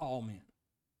common to all men.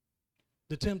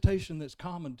 The temptation that's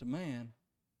common to man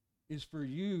is for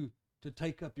you to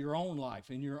take up your own life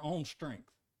in your own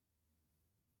strength.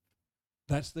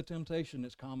 That's the temptation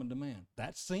that's common to man.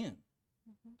 That's sin.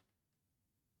 Mhm.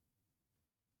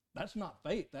 That's not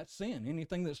faith, that's sin.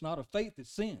 Anything that's not of faith is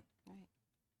sin. Right.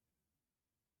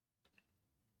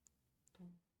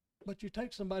 But you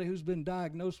take somebody who's been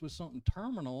diagnosed with something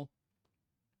terminal,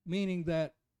 meaning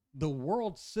that the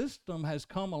world system has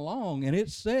come along and it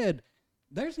said,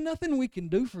 there's nothing we can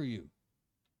do for you.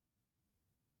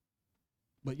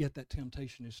 But yet that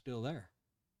temptation is still there.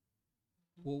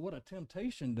 Well, what a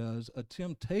temptation does, a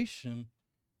temptation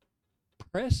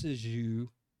presses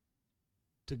you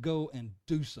to go and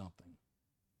do something.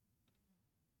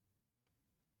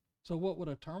 So what would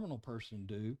a terminal person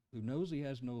do who knows he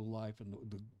has no life and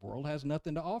the world has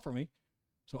nothing to offer me?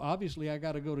 So obviously I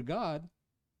got to go to God.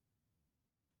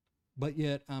 But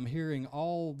yet I'm hearing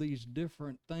all these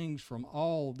different things from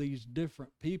all these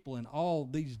different people and all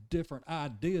these different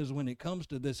ideas when it comes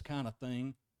to this kind of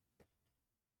thing.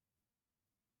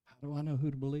 How do I know who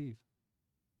to believe?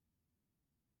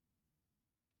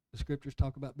 The scriptures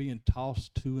talk about being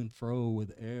tossed to and fro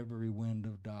with every wind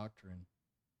of doctrine.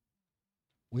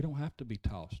 We don't have to be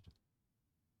tossed.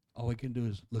 All we can do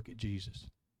is look at Jesus.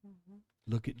 Mm-hmm.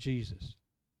 Look at Jesus.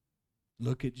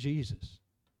 Look at Jesus.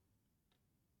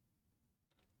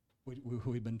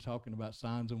 We've been talking about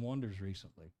signs and wonders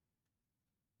recently.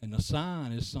 And a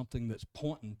sign is something that's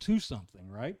pointing to something,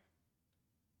 right?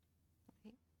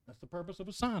 That's the purpose of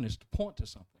a sign, is to point to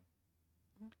something.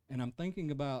 Mm-hmm. And I'm thinking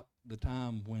about the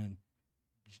time when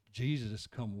Jesus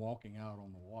come walking out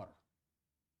on the water.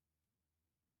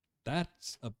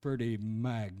 That's a pretty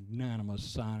magnanimous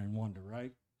sign and wonder,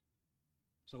 right?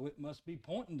 So it must be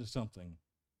pointing to something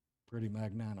pretty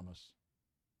magnanimous.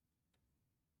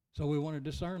 So we want to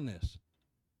discern this.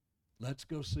 Let's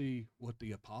go see what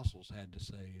the apostles had to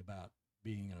say about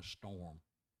being in a storm.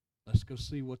 Let's go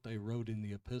see what they wrote in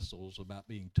the epistles about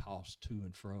being tossed to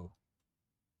and fro.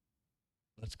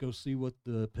 Let's go see what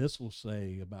the epistles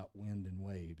say about wind and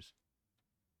waves.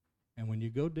 And when you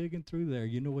go digging through there,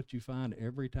 you know what you find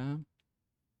every time?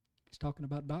 He's talking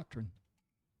about doctrine.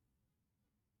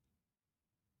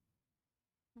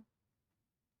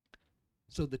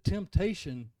 So the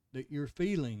temptation that you're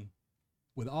feeling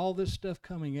with all this stuff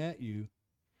coming at you,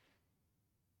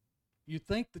 you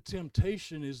think the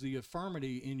temptation is the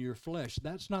infirmity in your flesh.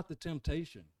 That's not the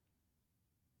temptation.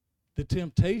 The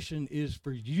temptation is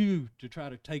for you to try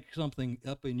to take something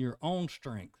up in your own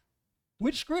strength.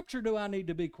 Which scripture do I need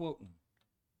to be quoting?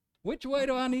 Which way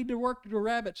do I need to work the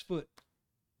rabbit's foot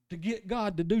to get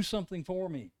God to do something for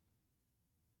me?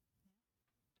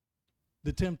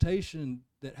 The temptation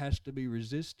that has to be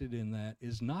resisted in that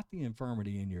is not the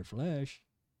infirmity in your flesh.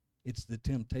 It's the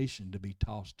temptation to be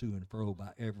tossed to and fro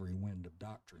by every wind of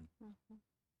doctrine. Mm-hmm.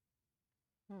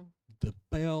 Mm. The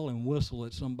bell and whistle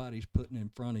that somebody's putting in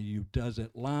front of you, does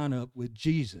it line up with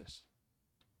Jesus?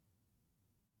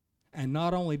 And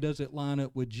not only does it line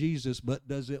up with Jesus, but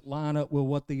does it line up with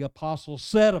what the apostles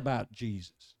said about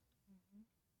Jesus? Mm-hmm.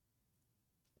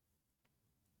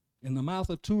 In the mouth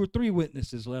of 2 or 3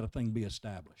 witnesses, let a thing be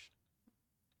established.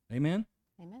 Amen?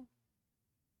 Amen.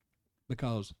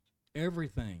 Because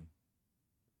everything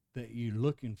that you're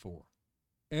looking for,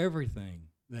 everything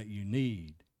that you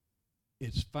need,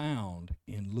 is found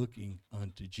in looking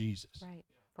unto Jesus. Right.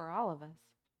 For all of us.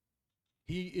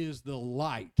 He is the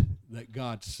light that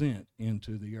God sent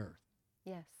into the earth.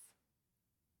 Yes.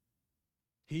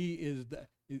 He is the,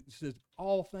 it says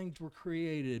all things were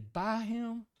created by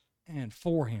him and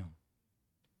for him.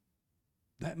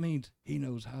 That means he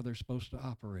knows how they're supposed to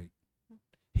operate.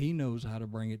 He knows how to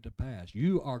bring it to pass.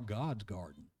 You are God's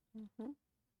garden. Mm-hmm.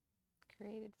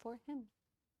 Created for him.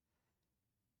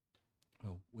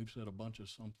 Oh, we've said a bunch of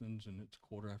somethings, and it's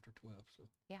 12:15. So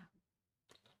yeah.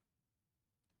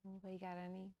 Anybody got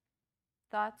any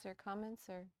thoughts or comments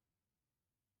or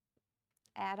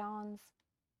add-ons?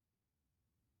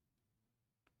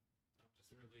 I'm just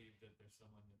relieved that there's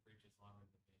someone that preaches longer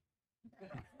than me.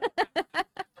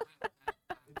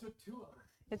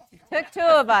 It took two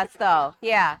of us, though.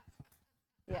 Yeah.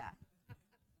 Yeah.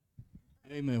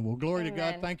 Amen. Well, glory to God.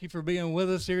 Amen. Thank you for being with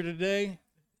us here today.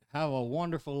 Have a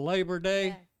wonderful Labor Day.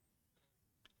 Yeah.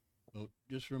 Well,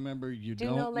 just remember, you Do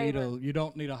no labor. you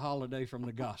don't need a holiday from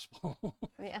the gospel.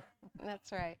 Yeah,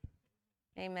 that's right.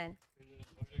 Amen.